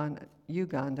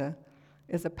Uganda,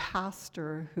 is a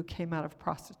pastor who came out of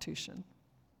prostitution.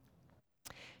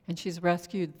 And she's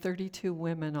rescued 32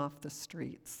 women off the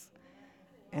streets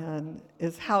and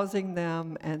is housing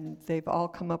them, and they've all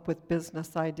come up with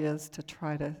business ideas to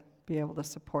try to be able to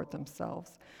support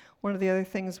themselves. One of the other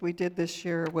things we did this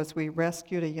year was we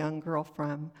rescued a young girl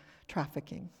from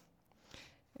trafficking.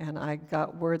 And I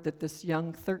got word that this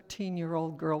young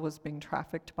 13-year-old girl was being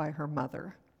trafficked by her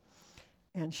mother.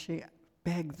 And she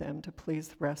begged them to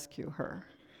please rescue her.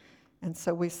 And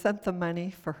so we sent the money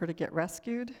for her to get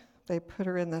rescued. They put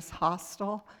her in this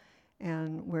hostel,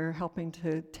 and we're helping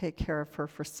to take care of her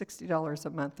for $60 a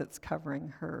month. That's covering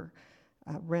her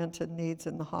rent and needs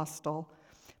in the hostel.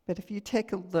 But if you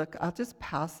take a look, I'll just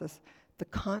pass this,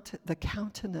 the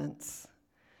countenance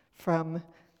from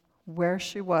where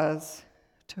she was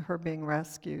to her being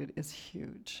rescued is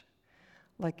huge.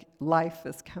 Like life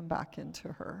has come back into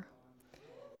her.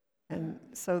 And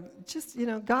so just,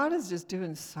 God is just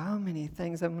doing so many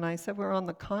things. And when I said we're on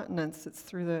the continents, it's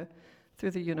through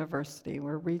the university.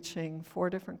 We're reaching 4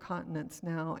 different continents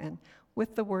now, and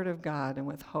with the Word of God and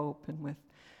with hope and with,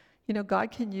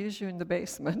 God can use you in the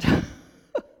basement.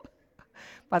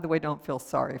 By the way, don't feel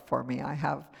sorry for me. I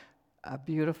have a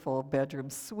beautiful bedroom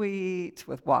suite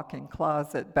with walk-in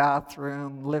closet,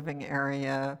 bathroom, living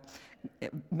area,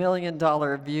 $1 million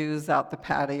views out the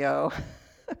patio.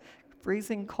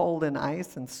 Freezing cold and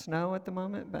ice and snow at the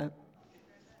moment,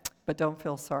 but don't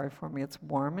feel sorry for me. It's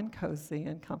warm and cozy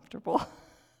and comfortable.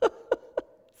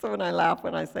 So when I laugh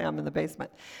when I say I'm in the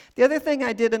basement. The other thing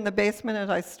I did in the basement is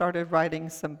I started writing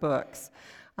some books.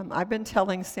 I've been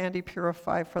telling Sandy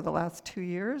Purify for the last 2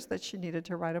 years that she needed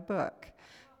to write a book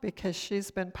because she's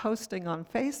been posting on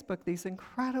Facebook these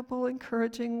incredible,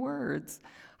 encouraging words.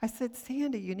 I said,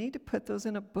 Sandy, you need to put those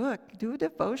in a book. Do a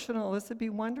devotional. This would be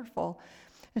wonderful.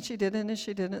 And she didn't, and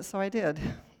she didn't, so I did.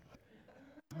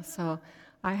 So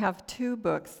I have 2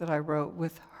 books that I wrote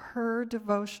with her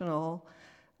devotional,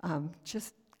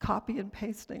 just copy and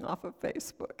pasting off of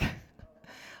Facebook,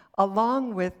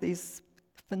 along with these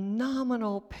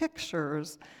phenomenal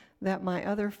pictures that my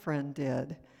other friend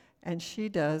did. And she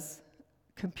does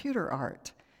computer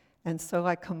art. And so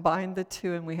I combined the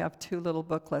 2, and we have 2 little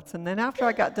booklets. And then after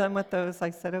I got done with those, I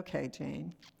said, okay,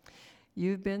 Jane,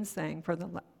 you've been saying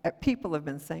people have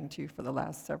been saying to you for the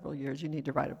last several years, you need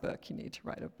to write a book, you need to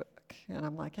write a book. And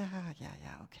I'm like, okay.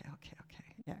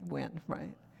 Yeah, when,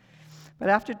 right? But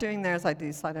after doing theirs, I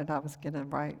decided I was going to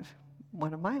write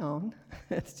one of my own.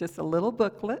 It's just a little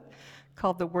booklet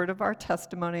called The Word of Our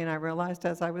Testimony, and I realized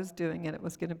as I was doing it, it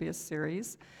was going to be a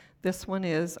series. This one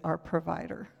is Our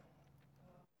Provider.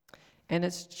 And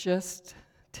it's just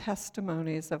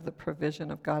testimonies of the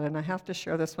provision of God. And I have to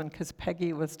share this one because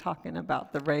Peggy was talking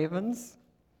about the ravens.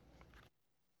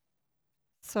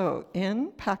 So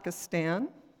in Pakistan,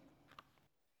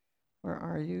 where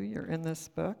are you? You're in this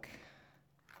book.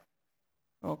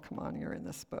 Oh, come on, you're in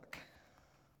this book.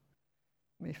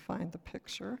 Let me find the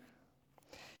picture.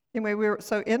 Anyway,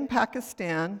 so in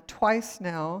Pakistan, twice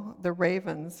now, the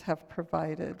ravens have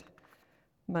provided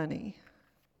money.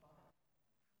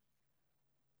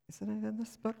 Isn't it in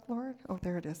this book, Lord? Oh,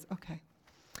 there it is. Okay.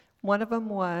 One of them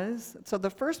was, so the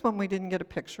first one we didn't get a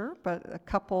picture, but a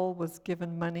couple was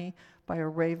given money by a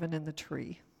raven in the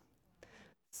tree.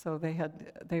 So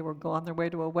they were on their way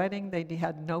to a wedding. They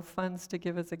had no funds to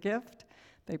give as a gift.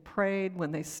 They prayed.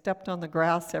 When they stepped on the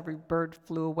grass, every bird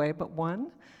flew away but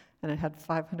one, and it had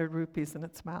 500 rupees in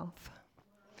its mouth.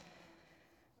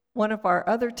 One of our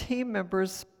other team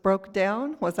members broke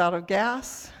down, was out of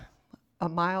gas, a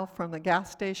mile from the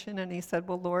gas station, and he said,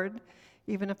 well, Lord,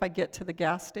 even if I get to the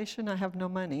gas station, I have no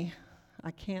money. I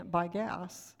can't buy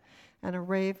gas. And a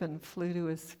raven flew to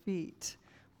his feet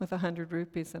with 100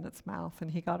 rupees in its mouth, and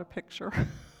he got a picture.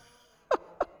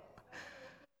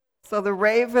 So the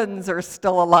ravens are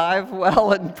still alive,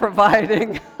 well, and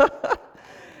providing.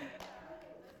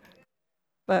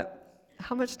 But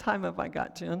how much time have I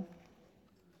got, Jen?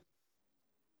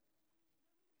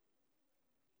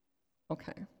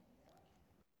 Okay.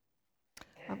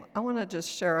 I want to just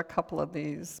share a couple of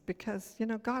these because,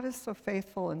 God is so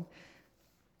faithful, and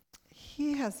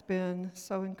He has been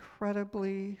so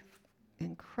incredibly,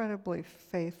 incredibly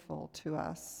faithful to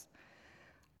us.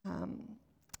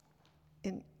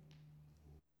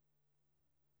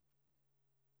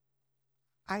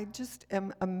 I just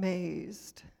am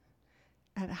amazed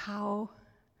at how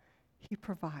He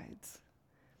provides.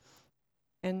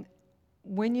 And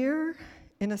when you're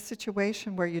in a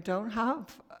situation where you don't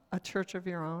have a church of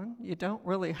your own, you don't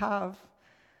really have,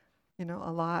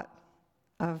 a lot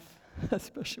of,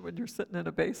 especially when you're sitting in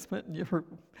a basement and you're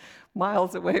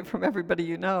miles away from everybody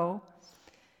you know,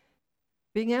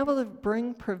 being able to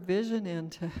bring provision in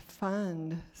to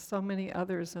fund so many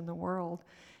others in the world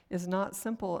is not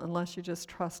simple unless you just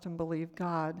trust and believe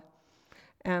God.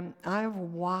 And I've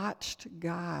watched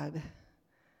God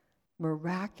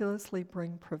miraculously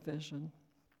bring provision.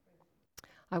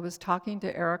 I was talking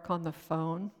to Eric on the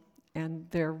phone, and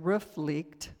their roof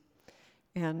leaked.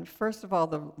 And first of all,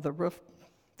 the roof,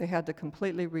 they had to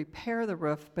completely repair the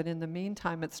roof, but in the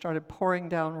meantime, it started pouring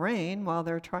down rain while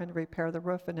they were trying to repair the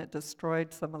roof, and it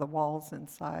destroyed some of the walls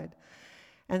inside.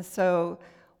 And so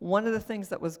one of the things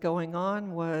that was going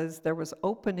on was there was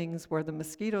openings where the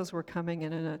mosquitoes were coming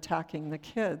in and attacking the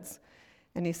kids.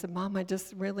 And he said, Mom,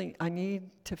 I need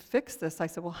to fix this. I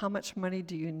said, well, how much money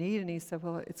do you need? And he said,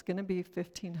 well, it's going to be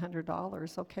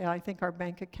 $1,500. Okay, I think our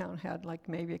bank account had like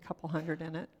maybe a couple hundred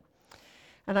in it.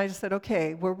 And I just said,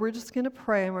 okay, well, we're just going to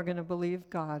pray and we're going to believe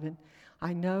God. And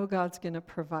I know God's going to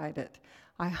provide it.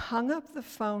 I hung up the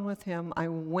phone with him. I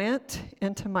went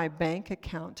into my bank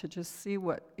account to just see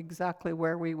exactly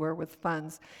where we were with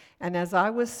funds. And as I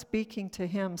was speaking to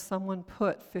him, someone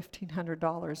put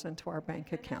 $1,500 into our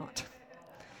bank account.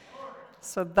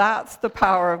 So that's the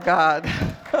power of God.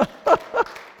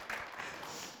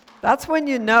 That's when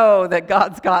you know that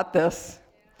God's got this.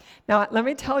 Now, let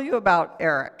me tell you about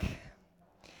Eric.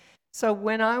 So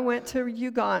when I went to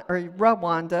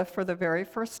Rwanda for the very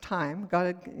first time,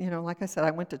 like I said, I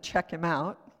went to check him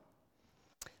out.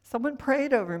 Someone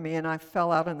prayed over me, and I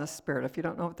fell out in the spirit. If you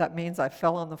don't know what that means, I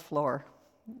fell on the floor.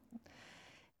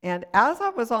 And as I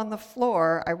was on the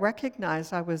floor, I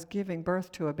recognized I was giving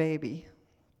birth to a baby.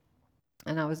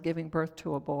 And I was giving birth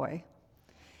to a boy.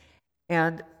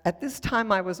 And at this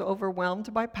time, I was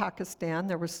overwhelmed by Pakistan.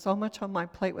 There was so much on my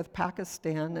plate with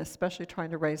Pakistan, especially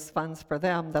trying to raise funds for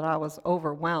them, that I was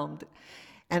overwhelmed.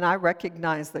 And I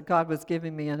recognized that God was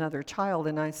giving me another child,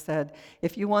 and I said,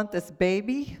 if you want this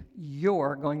baby,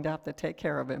 you're going to have to take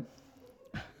care of him.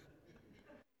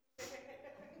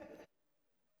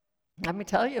 Let me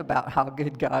tell you about how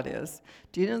good God is.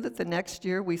 Do you know that the next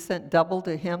year we sent double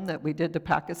to him that we did to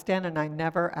Pakistan, and I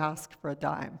never asked for a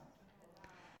dime?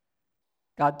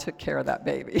 God took care of that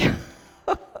baby.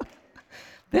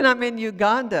 Then I'm in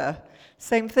Uganda.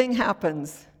 Same thing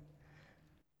happens.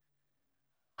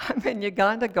 I'm in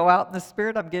Uganda, go out in the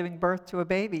spirit, I'm giving birth to a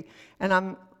baby. And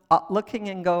I'm looking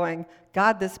and going,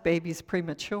 God, this baby's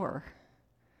premature.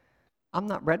 I'm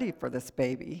not ready for this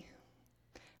baby.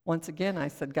 Once again, I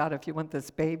said, God, if you want this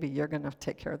baby, you're going to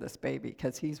take care of this baby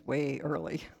because he's way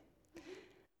early.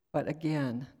 But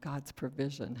again, God's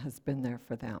provision has been there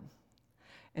for them.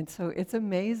 And so it's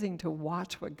amazing to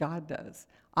watch what God does.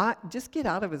 Just get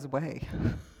out of his way.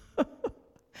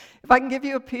 If I can give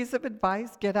you a piece of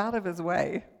advice, get out of his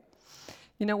way.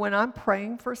 When I'm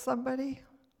praying for somebody,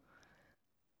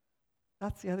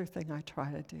 that's the other thing I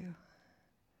try to do.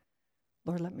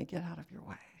 Lord, let me get out of your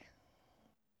way.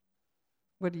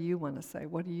 What do you want to say?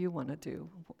 What do you want to do?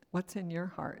 What's in your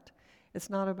heart? It's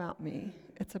not about me.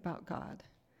 It's about God.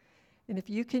 And if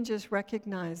you can just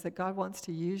recognize that God wants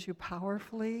to use you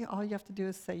powerfully, all you have to do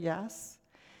is say yes.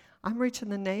 I'm reaching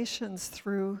the nations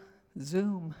through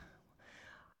Zoom.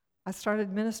 I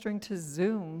started ministering to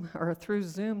Zoom, or through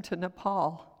Zoom to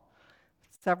Nepal,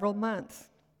 several months.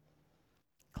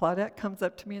 Claudette comes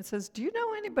up to me and says, "Do you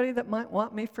know anybody that might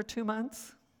want me for 2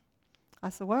 months?" I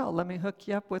said, "Well, let me hook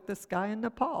you up with this guy in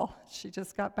Nepal." She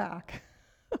just got back.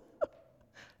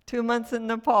 2 months in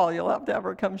Nepal, you'll have to have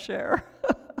her come share.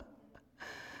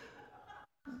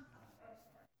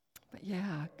 But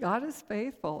yeah, God is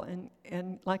faithful.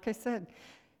 And like I said,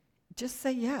 just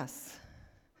say yes.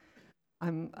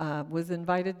 I was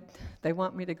invited, they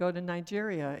want me to go to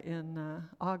Nigeria in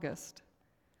August.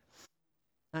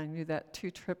 I knew that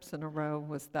 2 trips in a row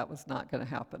was not going to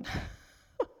happen.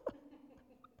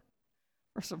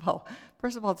 First of all,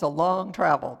 it's a long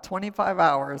travel, 25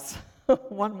 hours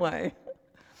one way.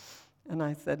 And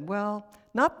I said, "Well,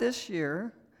 not this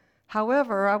year.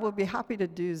 However, I will be happy to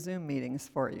do Zoom meetings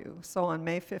for you." So on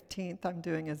May 15th, I'm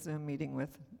doing a Zoom meeting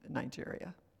with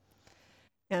Nigeria.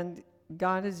 And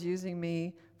God is using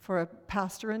me for a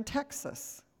pastor in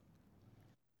Texas.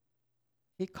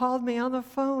 He called me on the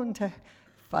phone to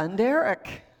fund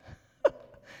Eric.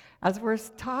 As we're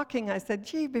talking, I said,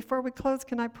 "Gee, before we close,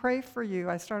 can I pray for you?"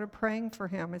 I started praying for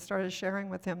him. I started sharing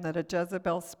with him that a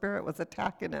Jezebel spirit was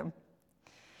attacking him.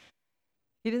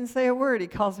 He didn't say a word. He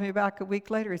calls me back a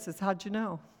week later. He says, "How'd you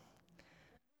know?"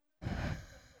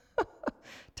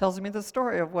 Tells me the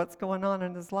story of what's going on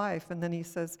in his life. And then he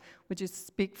says, "Would you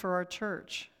speak for our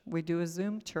church? We do a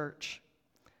Zoom church."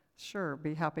 Sure,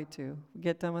 be happy to. We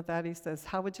get done with that. He says,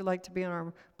 "How would you like to be on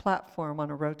our platform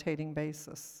on a rotating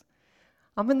basis?"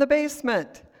 I'm in the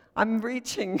basement. I'm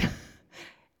reaching.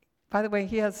 By the way,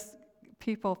 he has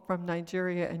people from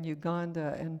Nigeria and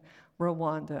Uganda and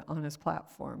Rwanda on his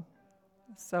platform.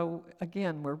 So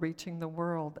again, we're reaching the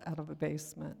world out of a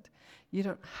basement. You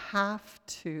don't have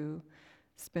to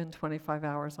spend 25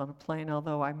 hours on a plane,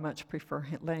 although I much prefer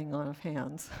laying on of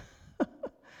hands.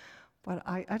 But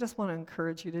I just want to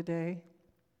encourage you today,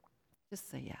 just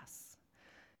say yes.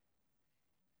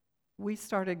 We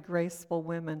started Graceful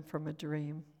Women from a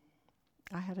dream.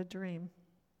 I had a dream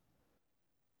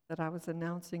that I was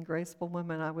announcing Graceful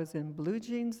Women. I was in blue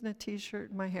jeans and a t-shirt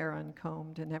and my hair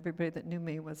uncombed, and everybody that knew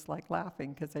me was like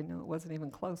laughing because they knew it wasn't even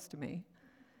close to me.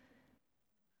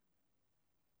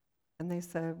 And they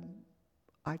said,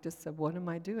 I just said, "What am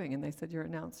I doing?" And they said, "You're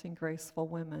announcing Graceful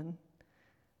Women."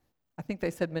 I think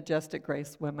they said Majestic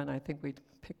Grace Women. I think we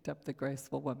picked up the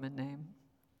Graceful Women name.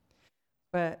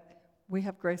 But we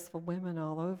have graceful women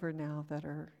all over now that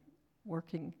are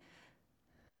working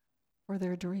for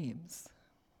their dreams.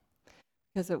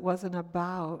 Because it wasn't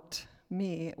about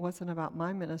me, it wasn't about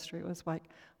my ministry. It was like,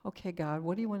 "Okay, God,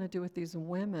 what do you want to do with these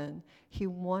women?" He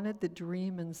wanted the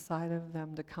dream inside of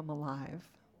them to come alive.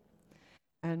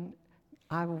 And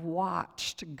I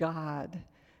watched God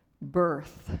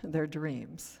birth their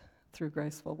dreams through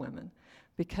Graceful Women,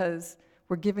 because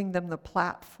we're giving them the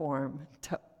platform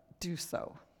to do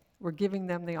so. We're giving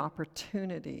them the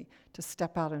opportunity to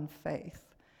step out in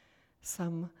faith.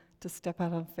 Some to step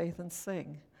out in faith and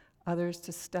sing. Others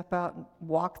to step out and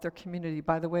walk their community.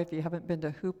 By the way, if you haven't been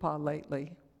to Hoopah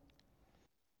lately,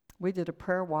 we did a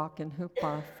prayer walk in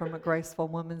Hoopah from a Graceful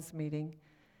Women's meeting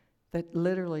that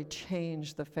literally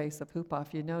changed the face of Hoopah.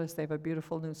 If you notice, they have a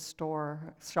beautiful new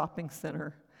store, shopping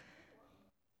center.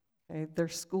 Okay, their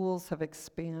schools have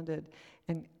expanded.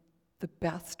 And the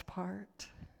best part,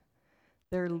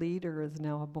 their leader is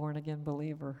now a born-again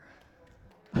believer.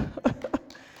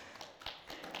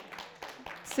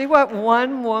 See what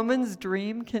one woman's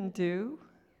dream can do?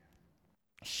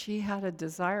 She had a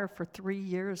desire for 3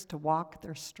 years to walk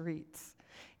their streets.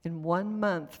 In 1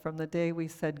 month from the day we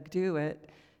said do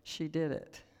it, she did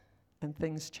it, and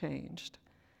things changed.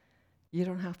 You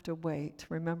don't have to wait.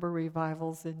 Remember,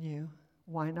 revival's in you.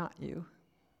 Why not you?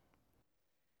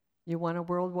 You want a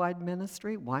worldwide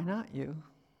ministry? Why not you?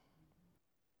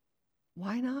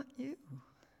 Why not you?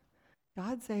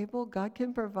 God's able. God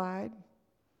can provide.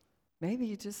 Maybe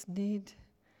you just need to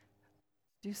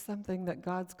do something that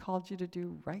God's called you to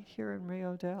do right here in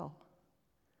Rio Dell.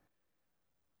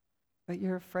 But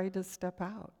you're afraid to step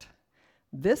out.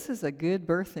 This is a good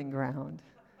birthing ground.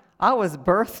 I was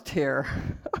birthed here.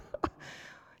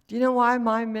 Do you know why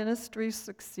my ministry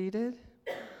succeeded?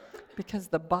 Because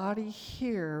the body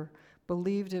here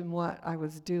believed in what I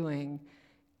was doing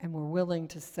and were willing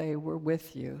to say, "We're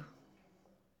with you.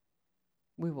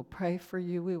 We will pray for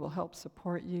you. We will help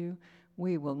support you.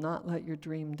 We will not let your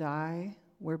dream die.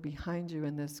 We're behind you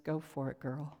in this. Go for it,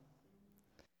 girl."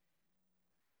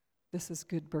 This is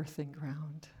good birthing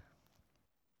ground.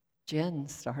 Jen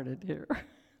started here.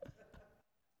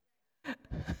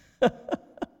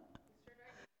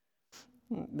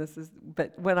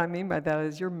 But what I mean by that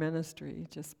is your ministry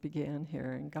just began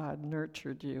here, and God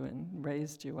nurtured you and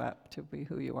raised you up to be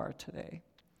who you are today.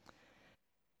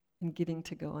 And getting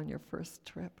to go on your first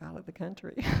trip out of the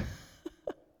country.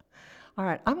 All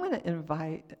right, I'm going to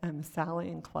invite Sally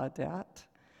and Claudette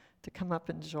to come up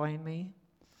and join me,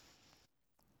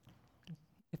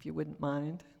 if you wouldn't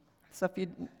mind. So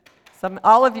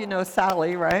all of you know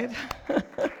Sally, right?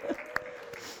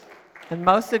 And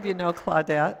most of you know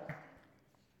Claudette.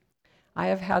 I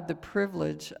have had the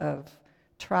privilege of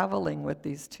traveling with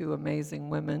these two amazing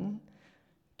women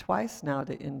twice now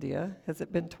to India. Has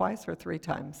it been twice or 3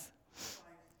 times?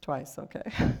 Twice, okay.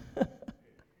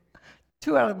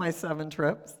 2 out of my 7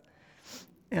 trips.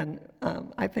 And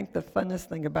I think the funnest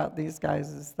thing about these guys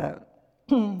is that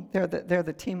they're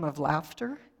the team of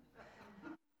laughter.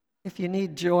 If you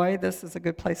need joy, this is a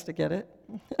good place to get it.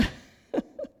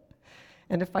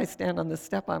 And if I stand on the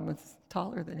step, I'm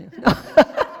taller than you.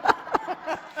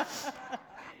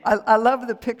 I love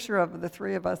the picture of the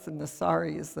 3 of us in the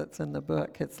saris that's in the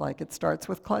book. It's like it starts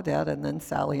with Claudette and then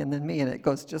Sally and then me, and it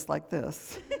goes just like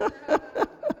this.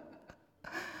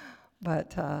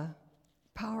 But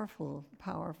powerful,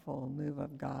 powerful move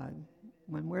of God.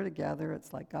 When we're together,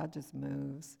 it's like God just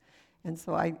moves. And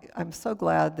so I'm so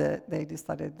glad that they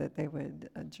decided that they would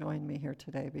join me here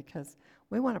today, because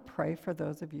we want to pray for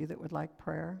those of you that would like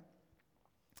prayer.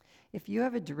 If you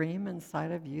have a dream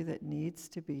inside of you that needs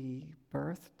to be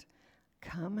birthed,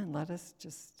 come and let us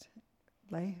just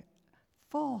lay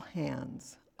full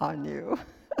hands on you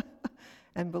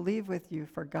and believe with you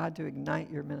for God to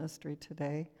ignite your ministry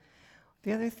today.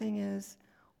 The other thing is,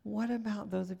 what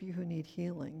about those of you who need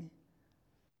healing?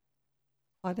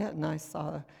 Claudette and I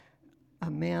saw a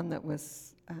man that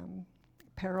was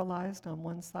paralyzed on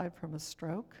one side from a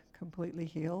stroke, completely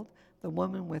healed. The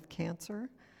woman with cancer.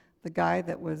 The guy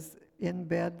that was in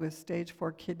bed with stage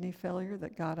 4 kidney failure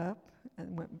that got up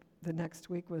and went the next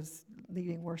week was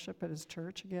leading worship at his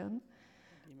church again.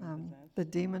 The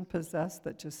demon possessed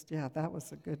that just, that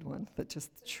was a good one. That just,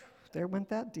 there went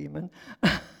that demon.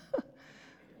 The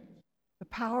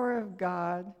power of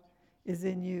God is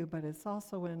in you, but it's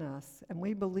also in us. And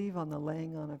we believe on the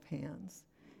laying on of hands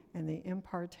and the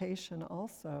impartation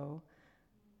also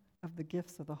of the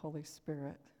gifts of the Holy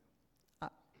Spirit.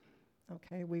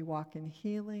 Okay, we walk in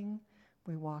healing,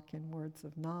 we walk in words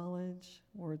of knowledge,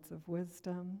 words of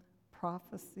wisdom,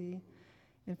 prophecy.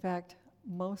 In fact,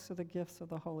 most of the gifts of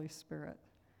the Holy Spirit.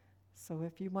 So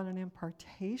if you want an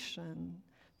impartation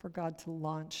for God to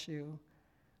launch you,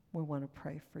 we want to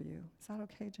pray for you. Is that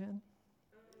okay, Jen?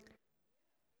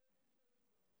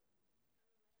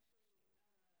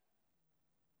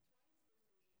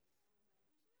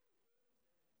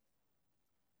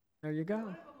 There you go. One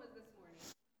of them was this morning.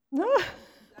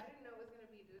 I didn't know it was going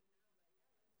to be this.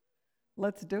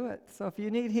 Let's do it. So if you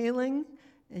need healing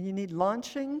and you need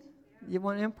launching, you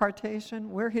want impartation,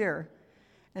 we're here.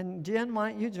 And Jen,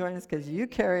 why don't you join us, because you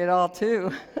carry it all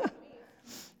too.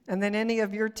 And then any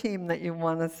of your team that you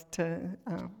want us to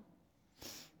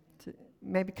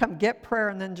maybe come get prayer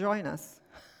and then join us.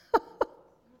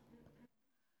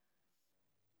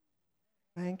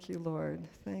 Thank you, Lord.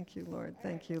 Thank you, Lord.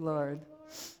 Thank you, Lord.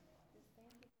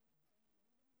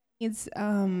 Needs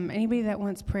anybody that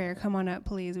wants prayer, come on up,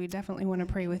 please. We definitely want to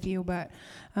pray with you. But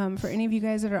for any of you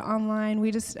guys that are online, we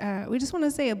just want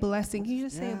to say a blessing. Can you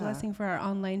just say a blessing for our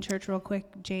online church real quick,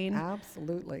 Jane?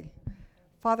 Absolutely.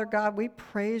 Father God, we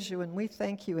praise you and we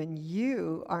thank you, and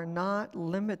you are not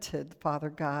limited, Father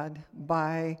God,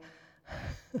 by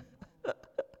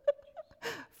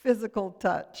physical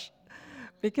touch,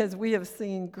 because we have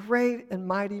seen great and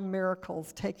mighty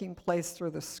miracles taking place through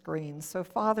the screen. So,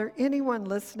 Father, anyone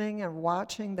listening and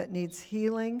watching that needs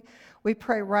healing, we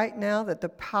pray right now that the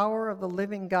power of the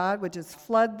living God would just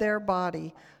flood their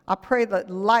body. I pray that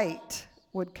light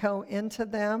would go into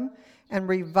them and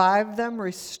revive them,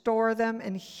 restore them,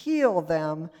 and heal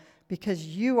them, because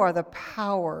you are the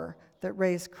power that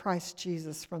raised Christ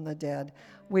Jesus from the dead.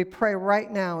 We pray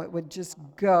right now it would just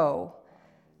go.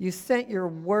 You sent your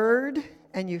word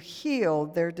and you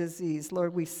healed their disease.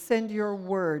 Lord, we send your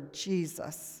word,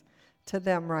 Jesus, to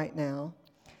them right now.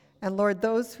 And Lord,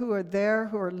 those who are there,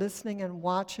 who are listening and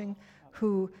watching,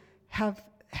 who have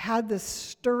had this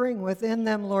stirring within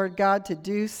them, Lord God, to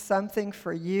do something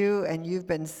for you, and you've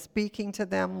been speaking to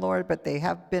them, Lord, but they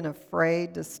have been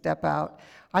afraid to step out.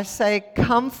 I say,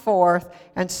 come forth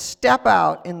and step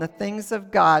out in the things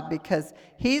of God, because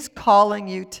he's calling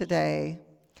you today.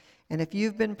 And if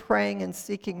you've been praying and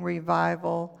seeking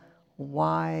revival,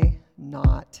 why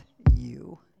not